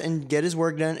 pause and get his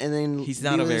work done, and then He's be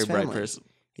not a with very his bright family. person.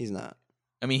 He's not.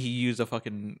 I mean, he used a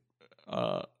fucking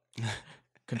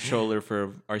controller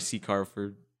for RC car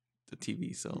for the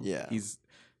TV, so Yeah. he's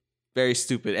very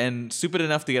stupid and stupid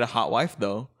enough to get a hot wife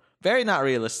though. Very not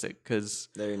realistic because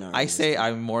Very not. I say realistic.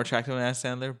 I'm more attractive than Adam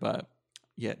Sandler, but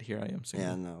yet here I am single.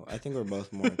 Yeah, no. I think we're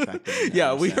both more attractive. than Yeah,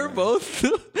 Adam we are Sandler.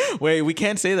 both. Wait, we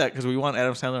can't say that because we want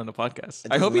Adam Sandler on the podcast.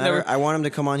 It I hope doesn't he matter. never. I want him to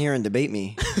come on here and debate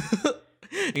me.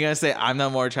 You're gonna say I'm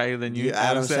not more attractive than you, You,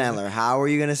 Adam Sandler. How are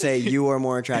you gonna say you are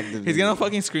more attractive? He's than gonna me?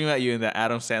 fucking scream at you in the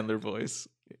Adam Sandler voice.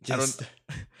 Just,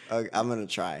 I'm gonna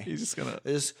try. He's just gonna.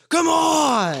 Just come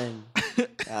on.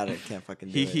 I can't fucking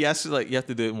do He it. has to like you have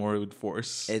to do it more with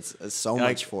force. It's so Like,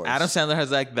 much force. Adam Sandler has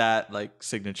like that like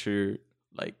signature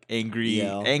like angry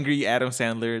Yell. Adam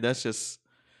Sandler. That's just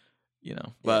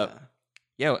But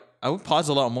yeah, I would pause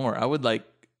a lot more. I would like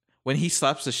when he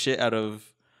slaps the shit out of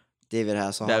David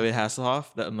Hasselhoff. David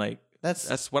Hasselhoff. That I'm like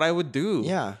that's what I would do.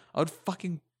 yeah. I would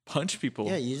fucking punch people.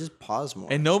 Yeah. You just pause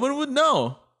more. And no one would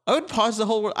know. I would pause the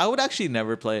whole world. I would actually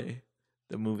never play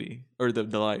the movie or the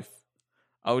life.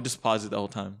 I would just pause it the whole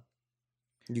time.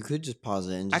 you could just pause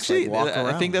it and just Actually, like, walk I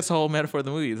around. think that's the whole metaphor of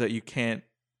the movie is that you can't.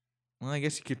 Well, I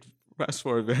guess you could fast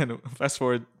forward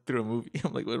through a movie.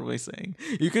 I'm like, what am I saying?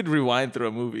 You could rewind through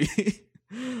a movie.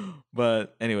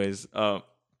 But anyways,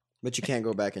 But you can't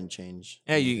go back and change.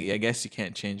 yeah, anything. I guess you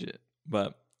can't change it.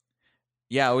 But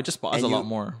yeah, I would just pause And a you- lot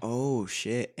more. Oh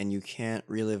shit! And you can't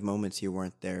relive moments you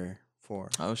weren't there for.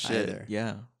 Oh shit! either.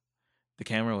 Yeah, the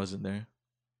camera wasn't there.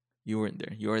 You weren't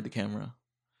there. You are the camera.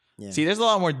 Yeah. See, there's a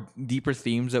lot more deeper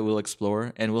themes that we'll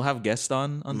explore, and we'll have guests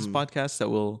on this podcast that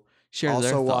will share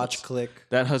their also thoughts. watch Click.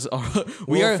 That has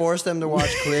We'll force them to watch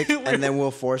Click, and then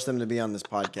we'll force them to be on this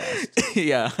podcast.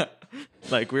 yeah,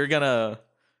 like we're gonna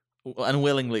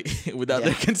unwillingly, without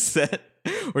their Yeah. consent,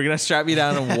 we're gonna strap you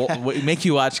down and make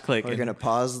you watch Click. We're and gonna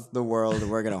pause the world, and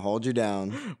we're gonna hold you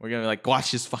down. we're gonna be like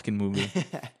watch this fucking movie,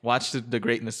 watch the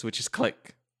greatness, which is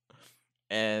Click.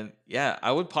 And yeah,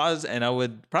 I would pause and I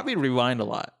would probably rewind a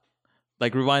lot,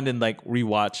 like rewind and like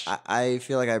rewatch. I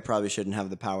feel like I probably shouldn't have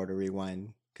the power to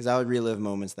rewind because I would relive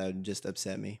moments that would just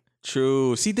upset me.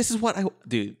 True. See, this is what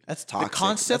dude. That's toxic.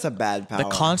 concept- That's a bad power. The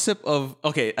concept of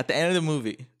at the end of the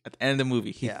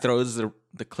movie, he Yeah. throws the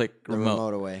Click the remote.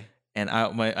 remote away. And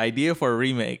my idea for a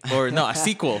remake or no, a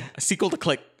sequel to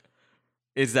Click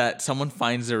is that someone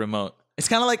finds the remote. It's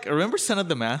kind of like remember Son of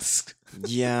the Mask?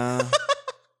 Yeah.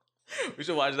 We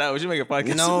should watch that. We should make a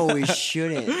podcast. No, about we that.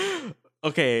 shouldn't.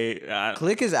 Okay.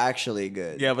 Click is actually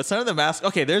good. Yeah, but Son of the Mask.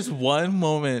 Okay, there's one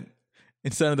moment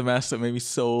in Son of the Mask that made me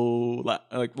so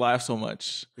laugh so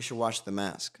much. We should watch The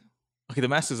Mask. Okay, The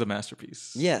Mask is a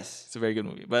masterpiece. Yes. It's a very good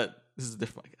movie. But This is a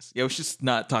different podcast. Yeah, we should just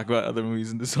not talk about other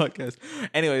movies in this podcast.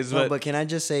 Anyways, No, but can I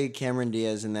just say Cameron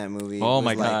Diaz in that movie? Oh was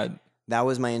my like- God. that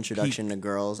was my introduction to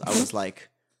girls. I was like,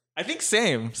 I think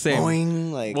same.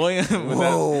 boing, like, Boy, with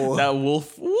whoa. that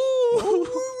wolf. Woo.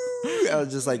 I was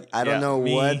just like, I don't Yeah, know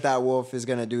me. what that wolf is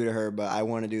gonna do to her, but I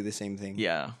want to do the same thing.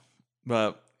 Yeah,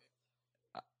 but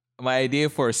my idea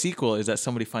for a sequel is that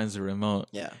somebody finds the remote.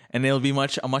 Yeah. And it'll be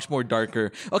a much more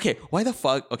darker. Okay, why the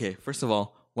fuck? Okay, first of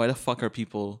all, why the fuck are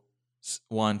people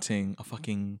wanting a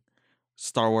fucking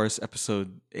Star Wars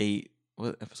Episode 8?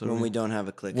 What episode? When we don't have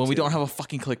a click. When we to. don't have a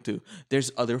fucking click to.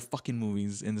 There's other fucking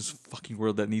movies in this fucking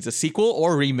world that needs a sequel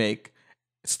or remake.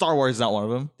 Star Wars is not one of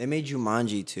them. They made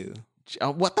Jumanji too.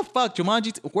 What the fuck,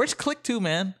 Jumanji? Where's Click 2,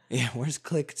 man? Yeah, where's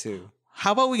Click 2?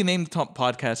 How about we name the top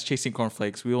podcast Chasing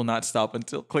Cornflakes? We will not stop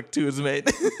until Click 2 is made.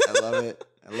 I love it.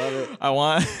 I love it. I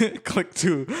want Click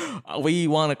 2. We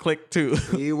want a Click 2.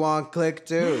 You want Click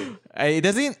 2?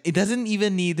 It doesn't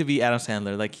even need to be Adam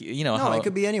Sandler. Like, you know No, how it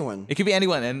could be anyone. it could be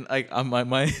anyone. And like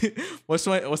my what's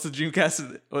the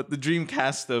dream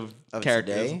cast of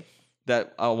characters today?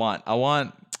 that I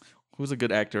want who's a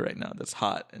good actor right now that's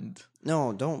hot and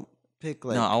No, don't pick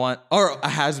like. no, I want or a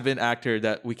has-been actor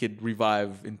that we could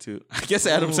revive into I guess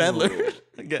Adam Ooh. Sandler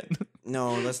again.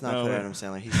 No, let's not No. put Adam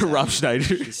Sandler. He's sad. Rob Schneider.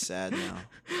 He's sad now.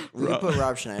 We can put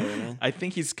Rob Schneider in. I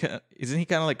think isn't he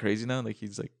kind of like crazy now? Like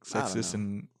he's like I don't sexist know.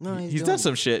 and No, he's he's done doing-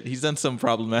 some shit. He's done some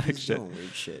problematic He's shit. doing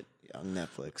weird shit on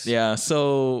Netflix. Yeah,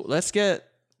 so let's get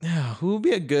who would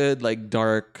be a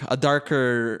darker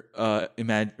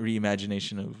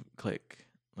reimagination of Click,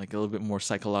 like a little bit more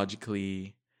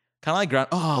psychologically, kind of like ground.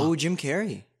 Oh, Jim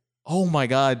Carrey. Oh my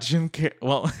God, Jim Carrey.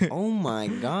 Well, Oh my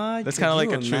God. That's Could kinda like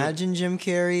you a true- imagine Jim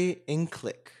Carrey in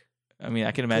Click. I mean,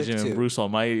 I can imagine Click him, too. Bruce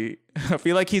Almighty. I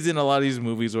feel like he's in a lot of these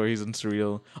movies where he's in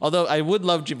surreal. Although I would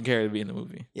love Jim Carrey to be in the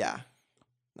movie. Yeah.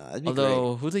 No, that'd be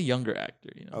Although who's a younger actor?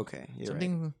 You know, great. Okay, you're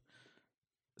right.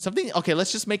 something. Okay,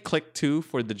 let's just make Click 2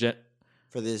 for the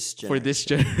For this for this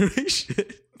generation.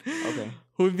 Okay.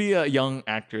 Who would be a young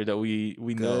actor that we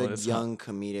know? good that's young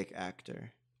comedic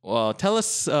actor. Well, tell us,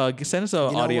 send us an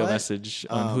You know audio what? message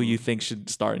on who you think should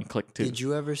star in Click 2. Did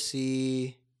you ever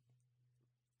see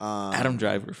Adam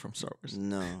Driver from Star Wars.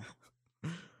 No.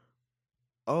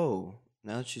 Oh,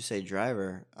 now that you say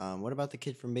Driver, what about the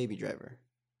kid from Baby Driver?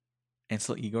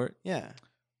 Ansel Elgort. Yeah.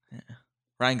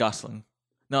 Ryan Gosling.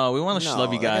 No, we want a No,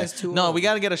 schlubby that guy. guy's too No, old. we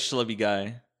got to get a schlubby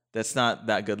guy that's not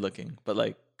that good looking, but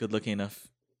like good looking enough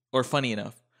or funny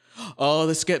enough. Oh,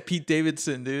 let's get Pete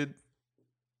Davidson, dude.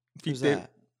 Pete Who's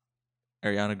that?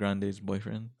 Ariana Grande's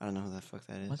boyfriend. I don't know who the fuck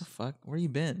that is. What the fuck? Where you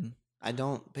been? I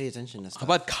don't pay attention to stuff. How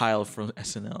about Kyle from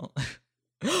SNL?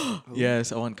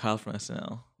 Yes, I want Kyle from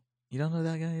SNL. You don't know who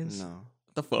that guy is? No.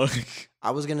 What the fuck?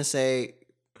 I was gonna say,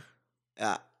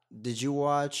 did you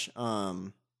watch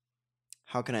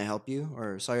How Can I Help You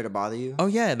or Sorry to Bother You? Oh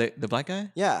yeah, the black guy.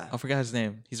 yeah. I forgot his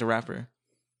name. He's a rapper.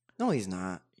 No, he's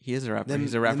not. He is a rapper. The-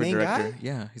 He's a the rapper main director. guy?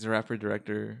 Yeah, he's a rapper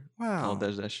director. Wow. All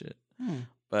does that shit. Hmm.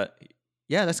 But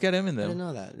yeah, let's get him in I didn't there.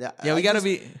 know that. Yeah, we I gotta just-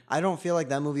 be. I don't feel like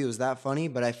that movie was that funny,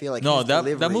 but I feel like No, his that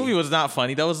delivery, movie was not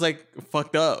funny. That was like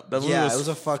fucked up. That movie yeah, was, it was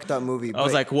a fucked up movie. I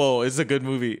was but- like, whoa, it's a good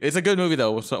movie. It's a good movie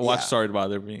though. So watch Yeah. Sorry to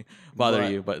Bother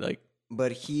But- You, but like,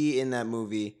 but he in that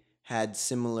movie had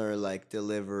similar like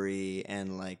delivery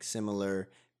and like similar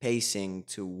pacing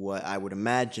to what I would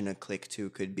imagine a Click 2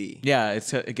 could be. yeah,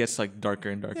 it gets like darker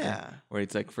and darker. Yeah. Where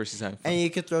it's like first he's having fun. And you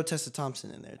could throw Tessa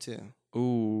Thompson in there too.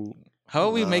 Ooh, how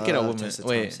about we make it a Love woman? Tessa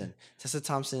Wait, Thompson. Tessa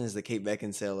Thompson is the Kate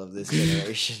Beckinsale of this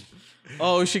generation.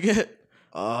 oh, we should get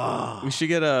Oh,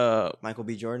 a. Michael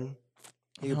B. Jordan.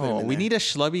 You could put him No, in we there. need a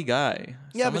schlubby guy.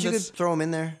 Yeah, Someone but you could that's- throw him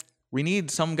in there. We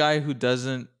need some guy who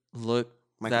doesn't look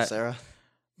Michael that. Cera.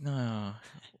 No,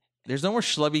 there's no more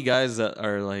schlubby guys that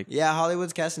are like. Yeah,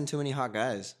 Hollywood's casting too many hot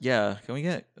guys. Yeah,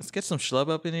 let's get some schlub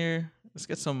up in here. Let's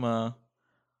get some.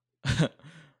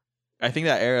 I think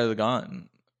that era is gone.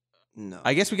 No.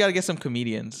 I guess we got to get some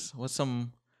comedians. What's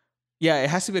some? Yeah, it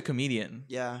has to be a comedian.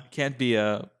 yeah. Can't be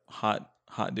a hot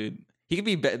dude. He could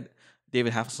be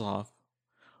David Hasselhoff.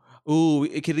 Ooh,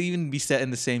 it could even be set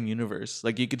in the same universe.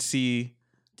 Like you could see.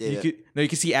 You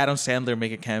could see Adam Sandler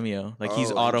make a cameo. Like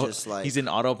he's Oh, and just, like- he's in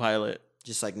autopilot.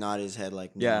 Just like nod his head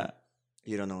like, no, Yeah.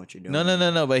 you don't know what you're doing. No.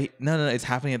 But no. It's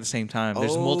happening at the same time.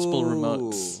 There's multiple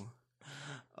remotes.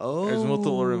 Oh. There's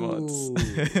multiple remotes.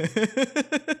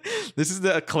 This is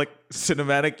the Click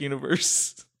cinematic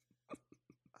universe.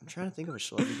 I'm trying to think of a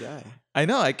schlubby guy. I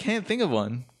know. I can't think of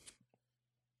one.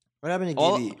 What happened to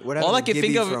All- Gibby? What all happened I to can Gibby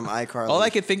think of- from iCarly? All I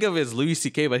can think of is Louis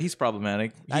C.K., but he's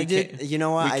problematic. I He did. can't- You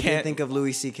know what? we I did can't- think of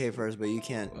Louis C.K. first, but you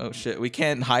can't. Oh shit, we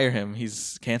can't hire him.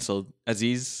 He's canceled.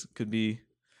 Aziz could be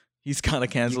He's kind of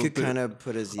You canceled. could too. kind of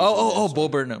put Aziz. Oh, in there, Bo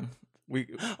Burnham. We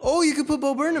Oh, you could put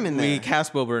Bo Burnham in there. we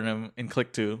cast Bo Burnham in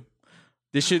Click 2.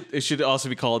 It should also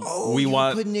be called Oh, We you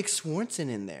Want. could put Nick Swartzen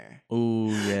in there. Oh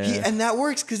yeah. And that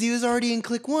works because he was already in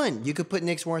Click 1. You could put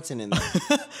Nick Swartzen in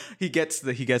there. he gets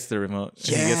the remote. And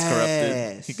He gets corrupted.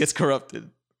 Yes. He gets corrupted.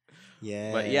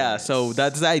 Yeah. But yeah, so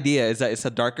that's the idea. Is that it's a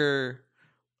darker,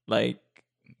 like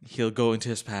he'll go into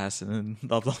his past and then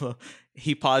blah blah blah.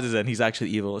 He pauses and he's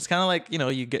actually evil. It's kind of like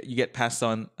you get passed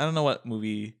on. I don't know what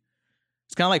movie.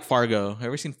 It's kind of like Fargo.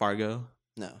 Ever seen Fargo?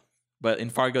 No. But in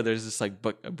Fargo, there's this like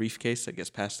a briefcase that gets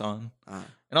passed on, Uh,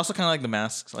 and also kind of like the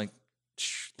masks, like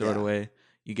throw it Yeah. away.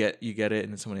 You get it,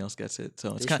 and then somebody else gets it.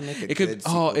 So it's They kind should make a it could good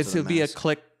sequel to The it'll be a Mask.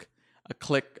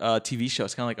 click TV show.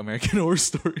 It's kind of like American Horror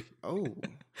Story. oh.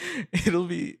 It'll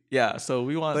be So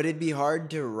we want But it'd be hard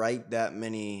to write that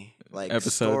many like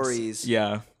episodes. stories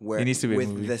Yeah, where it needs to be a with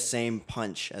movie. the same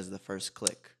punch as the first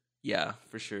Click. Yeah,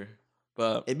 for sure.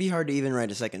 But It'd be hard to even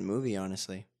write a second movie,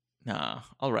 honestly. nah,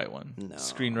 I'll write one. No.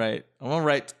 Screenwrite. I'm gonna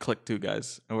write Click 2,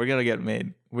 guys, and we're gonna get it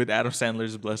made with Adam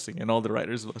Sandler's blessing and all the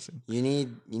writers' blessing. You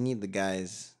need the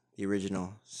guys, the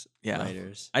original Yeah.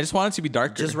 writers. I just want it to be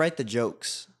darker. Just write the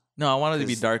jokes. No, I want it to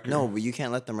be 'Cause- darker. No, but you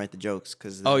can't let them write the jokes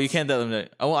because. Oh, you can't tell them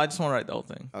that. Oh, well, I just want to write the whole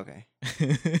thing. Okay.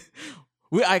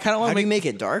 I kind of How want do to you make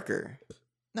it darker?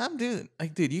 Nah, dude.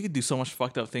 Dude, you could do so much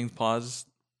fucked up things. Pause.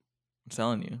 I'm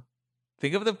telling you.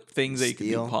 Think of the things that you could do.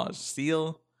 Steal. Pause.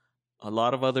 Steal. A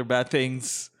lot of other bad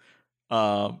things.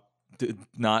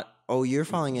 Not. Oh, you're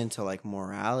falling into like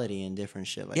morality and different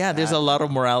shit like Yeah, that. there's a lot of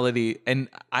morality, and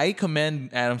I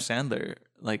commend Adam Sandler,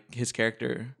 like his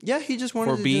character. Yeah, he just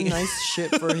wanted for to being- do nice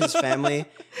shit for his family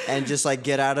and just like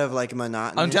get out of like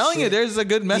monotonous. I'm telling you, shit. there's a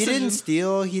good He message. didn't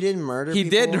steal. He didn't murder. He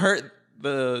people, did hurt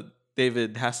the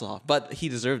David Hasselhoff, but he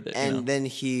deserved it. and you know? then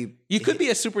he. You could be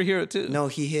a superhero too. No,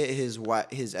 he hit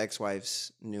his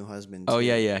ex-wife's new husband. Oh too.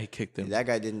 yeah, he kicked him. That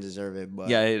guy didn't deserve it, but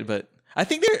But I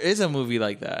think there is a movie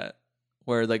like that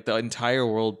where like the entire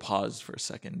world paused for a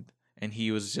second, and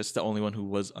he was just the only one who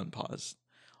was unpaused.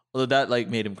 Although that like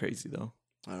made him crazy though.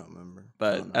 I don't remember.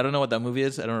 But I don't know what that movie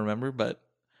is. I don't remember, but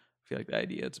I feel like the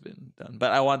idea has been done.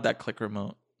 But I want that click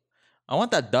remote. I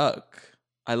want that duck.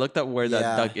 I looked up where that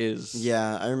Yeah. duck is.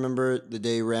 Yeah, I remember the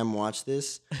day Ram watched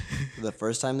this for the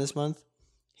first time this month.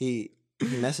 He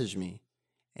messaged me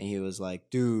and he was like,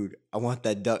 "Dude, I want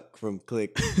that duck from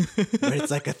Click, but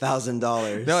it's like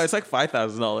 $1,000." No, it's like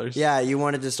 $5,000. Yeah, you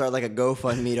wanted to start like a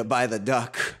GoFundMe to buy the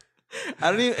duck.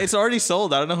 I don't even. It's already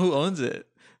sold. I don't know who owns it.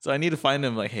 So I need to find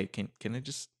him. Like, hey, can I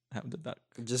just have the duck?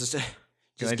 Just I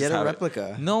get just a have it?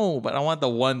 replica. No, but I want the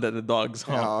one that the dog's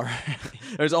Yeah, home. all right.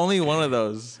 There's only one of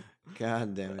those.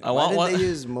 God damn it! I Why want did one- they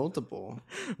use multiple?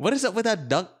 What is up with that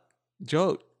duck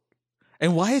joke?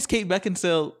 And why is Kate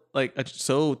Beckinsale like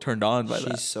so turned on by She's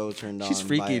that? so turned on. She's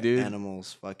freaky, by dude.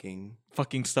 Animals, fucking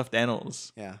Fucking stuffed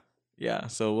animals. yeah. Yeah,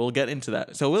 so we'll get into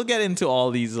that. So we'll get into all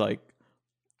these like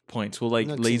points. We'll like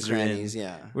Nooks and laser in. crannies,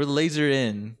 yeah. We're laser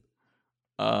in.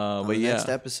 On But the yeah, next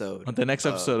episode. on the next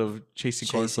episode of Chasing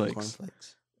Cornflakes,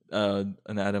 Cornflakes.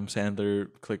 an Adam Sandler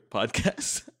Click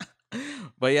podcast.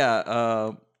 But yeah,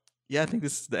 I think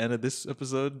this is the end of this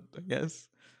episode. I guess.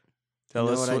 Tell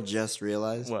You know us what I just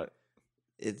realized? what.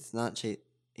 It's not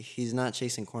he's not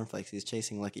chasing cornflakes. He's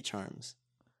chasing Lucky Charms.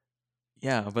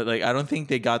 Yeah, but like I don't think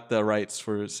they got the rights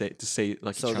to say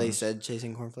Lucky So Charms. they said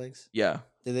chasing cornflakes. yeah,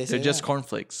 Did they say they're just that?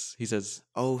 cornflakes. He says.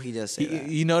 Oh, he does say that.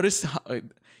 You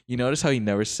notice how he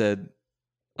never said.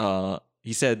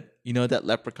 He said, "You know that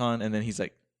leprechaun," and then he's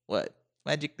like, "What?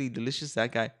 Magically delicious?"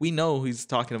 That guy. We know he's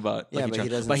talking about Yeah, Lucky but he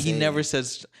Charms, doesn't but he say- never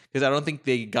says because I don't think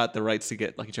they got the rights to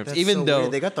get Lucky Charms, That's even so though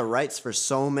weird. They got the rights for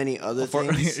so many other for,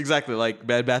 things. exactly like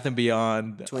Bed Bath and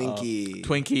Beyond, Twinkie.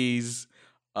 Twinkies,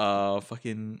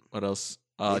 fucking what else?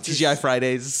 It's TGI just-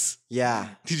 Fridays, Yeah.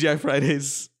 TGI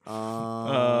Fridays,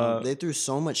 They threw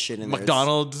so much shit in there.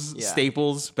 McDonald's, yeah.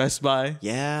 Staples, Best Buy.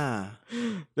 Yeah.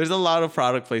 There's a lot of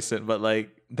product placement, but like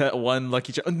that one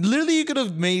Lucky Charm, literally you could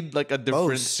have made like a different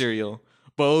Bose. cereal.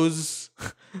 Bose.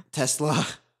 Tesla.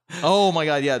 Oh my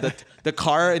god, yeah. The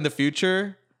car in the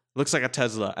future looks like a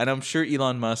Tesla, and I'm sure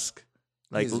Elon Musk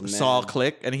like He's saw mad.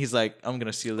 Click, and he's like, I'm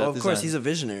gonna steal that. Oh, of course, design." he's a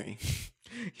visionary.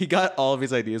 He got all of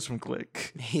his ideas from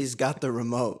Click. He's got the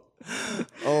remote.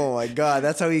 Oh my god,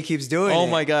 that's how he keeps doing it. Oh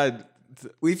my god,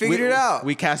 We figured it out.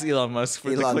 We cast Elon Musk for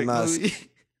the Elon Click Musk. movie.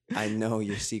 I know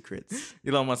your secrets.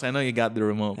 Elon Musk, I know you got the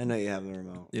remote. I know you have the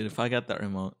remote. Dude, if I got that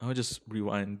remote, I would just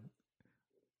rewind.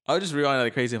 I would just rewind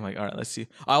like crazy. I'm like, all right, let's see.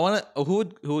 I want to. Who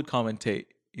would commentate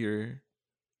your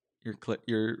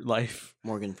life?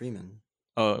 Morgan Freeman.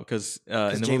 Oh, because in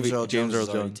the James movie Earl James Jones Earl is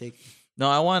already Jones. taken. No,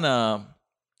 I want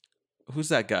who's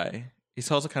that guy? He's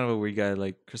also kind of a weird guy,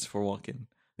 like Christopher Walken,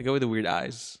 the guy with the weird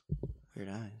eyes. Weird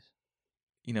eyes.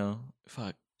 You know,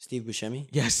 fuck. Steve Buscemi?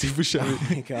 Yeah, Steve Buscemi. Oh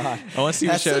my god. I want Steve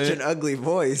That's Buscemi. such an ugly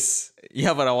voice.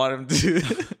 Yeah, but I want him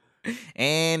to.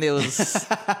 And it was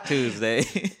Tuesday.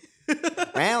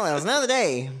 Well, it was another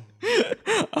day.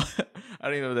 I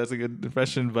don't even know if that's a good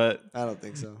impression, but I don't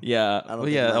think so. yeah, don't but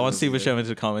think yeah, I mine want was Steve either. Buscemi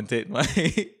to commentate my.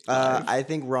 I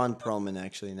think Ron Perlman,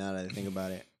 actually, now that I think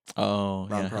about it. Oh,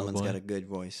 Ron yeah, Perlman's Hellboy. got a good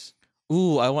voice.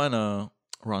 Ooh, I want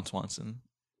Ron Swanson.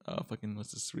 Fucking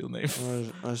what's his real name?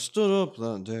 I stood up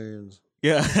that day.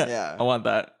 Yeah, Yeah. I want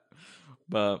that.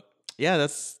 But yeah,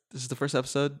 this is the first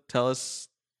episode. Tell us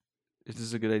if this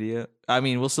is a good idea. I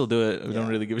mean, we'll still do it. We don't Yeah.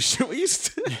 really give a shit what you used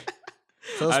to.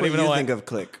 Tell us I don't what even you know think of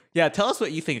Click. Yeah, tell us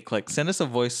what you think of Click. Send us a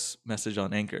voice message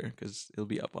on Anchor because it'll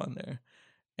be up on there.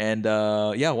 And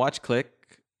yeah, watch Click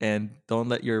and don't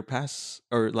let your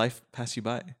life pass you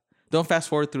by. Don't fast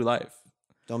forward through life.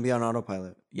 Don't be on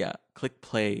autopilot. Yeah, click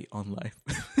play on life.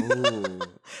 Ooh.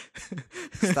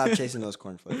 Stop chasing those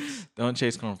cornflakes. Don't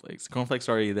chase cornflakes. Cornflakes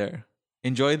are already there.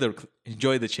 Enjoy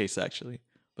the chase actually,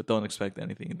 but don't expect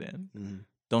anything at the end. Mhm.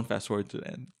 Don't fast forward to the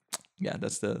end. Yeah,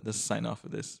 that's the sign off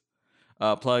of this.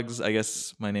 Plugs. I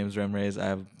guess my name is Rem Reyes. I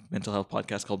have a mental health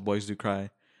podcast called Boys Do Cry.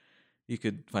 You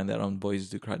could find that on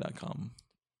boysdocry.com.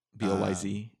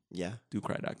 BOYZ Yeah.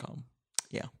 docry.com.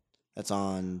 Yeah, That's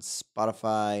on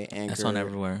Spotify, Anchor. that's on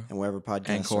everywhere. And wherever podcasts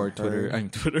Anchor, are Twitter. heard. I mean,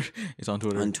 Twitter. It's on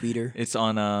Twitter. On Twitter. It's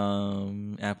on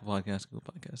Apple Podcasts, Google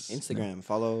Podcasts, Instagram.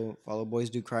 Follow Boys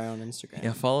Do Cry on Instagram.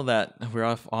 Yeah, follow that. We're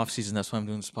off season. That's why I'm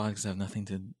doing this podcast because I have nothing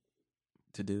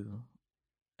to do.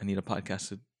 I need a podcast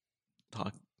to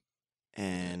talk.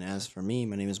 And as for me,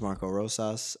 my name is Marco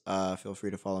Rosas. Feel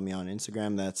free to follow me on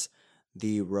Instagram. That's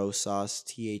the Rosas,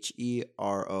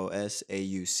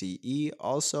 TheRosauce.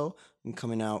 Also, I'm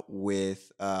coming out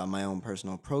with my own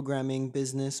personal programming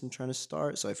business I'm trying to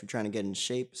start. So if you're trying to get in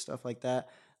shape, stuff like that,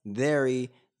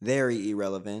 very, very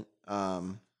irrelevant.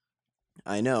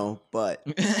 I know, but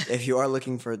if you are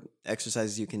looking for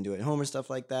exercises you can do at home or stuff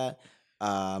like that,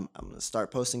 I'm going to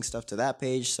start posting stuff to that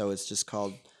page. So it's just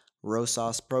called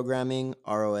Rosas Programming,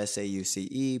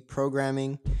 ROSAUCE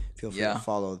Programming. Feel free Yeah. to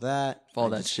follow that. Follow I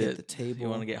that just hit shit. The table. If you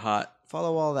want to get hot,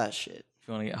 Follow all that shit. if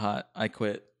you want to get hot, I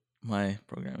quit my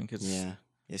programming because Yeah.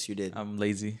 Yes, you did. I'm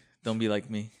lazy. Don't be like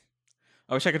me.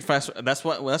 I wish I could fast. That's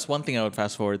one thing I would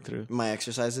fast forward through. My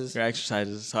exercises. Your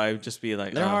exercises. So I would just be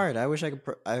like, They're oh. hard. I wish I could.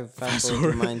 I Fast fast forward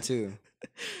through forward. mine too.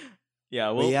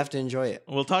 Yeah, But you have to enjoy it.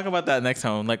 we'll talk about that next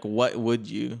time. Like, what would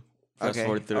you fast Okay.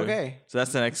 forward through? Okay. So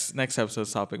that's the next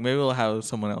episode's topic. Maybe we'll have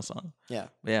someone else on. Yeah.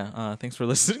 But yeah. Thanks for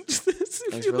listening to this.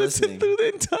 If Thanks you for listened listening. through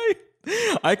the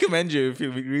entire. I commend you if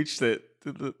you reached it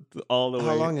to all the way.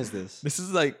 How long is this? This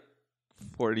is like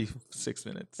 46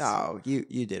 minutes. Oh,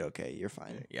 you did okay. You're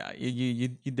fine. Yeah, you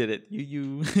did it.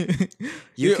 You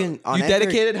You can- on you Anchor-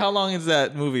 dedicated. How long is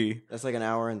that movie? That's like an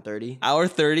hour and 30. Hour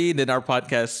 30. Then our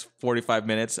podcast 45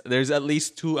 minutes. There's at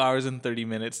least 2 hours and 30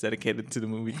 minutes dedicated to the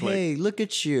movie Click. Hey, look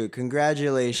at you!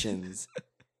 Congratulations.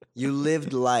 You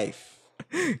lived life.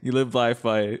 You live life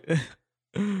by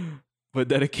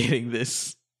dedicating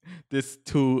this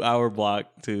 2 hour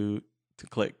block to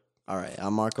Click. All right.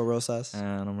 I'm Marco Rosas.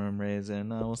 And I'm Rem Reyes, and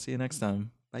we'll see you next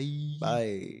time. Bye.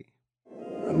 Bye.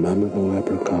 Remember the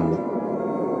leprechaun?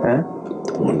 Huh?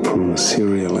 The one from the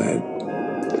cereal ad.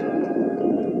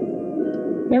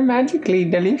 They're magically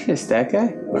delicious, that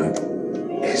guy. Right?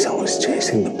 He's always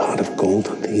chasing the pot of gold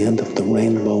at the end of the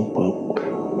rainbow,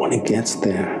 but when he gets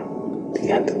there, the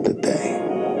end of the day,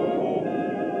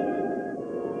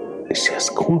 it's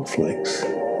just cornflakes.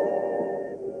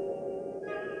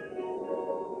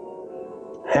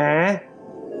 Huh?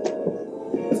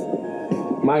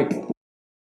 Mike.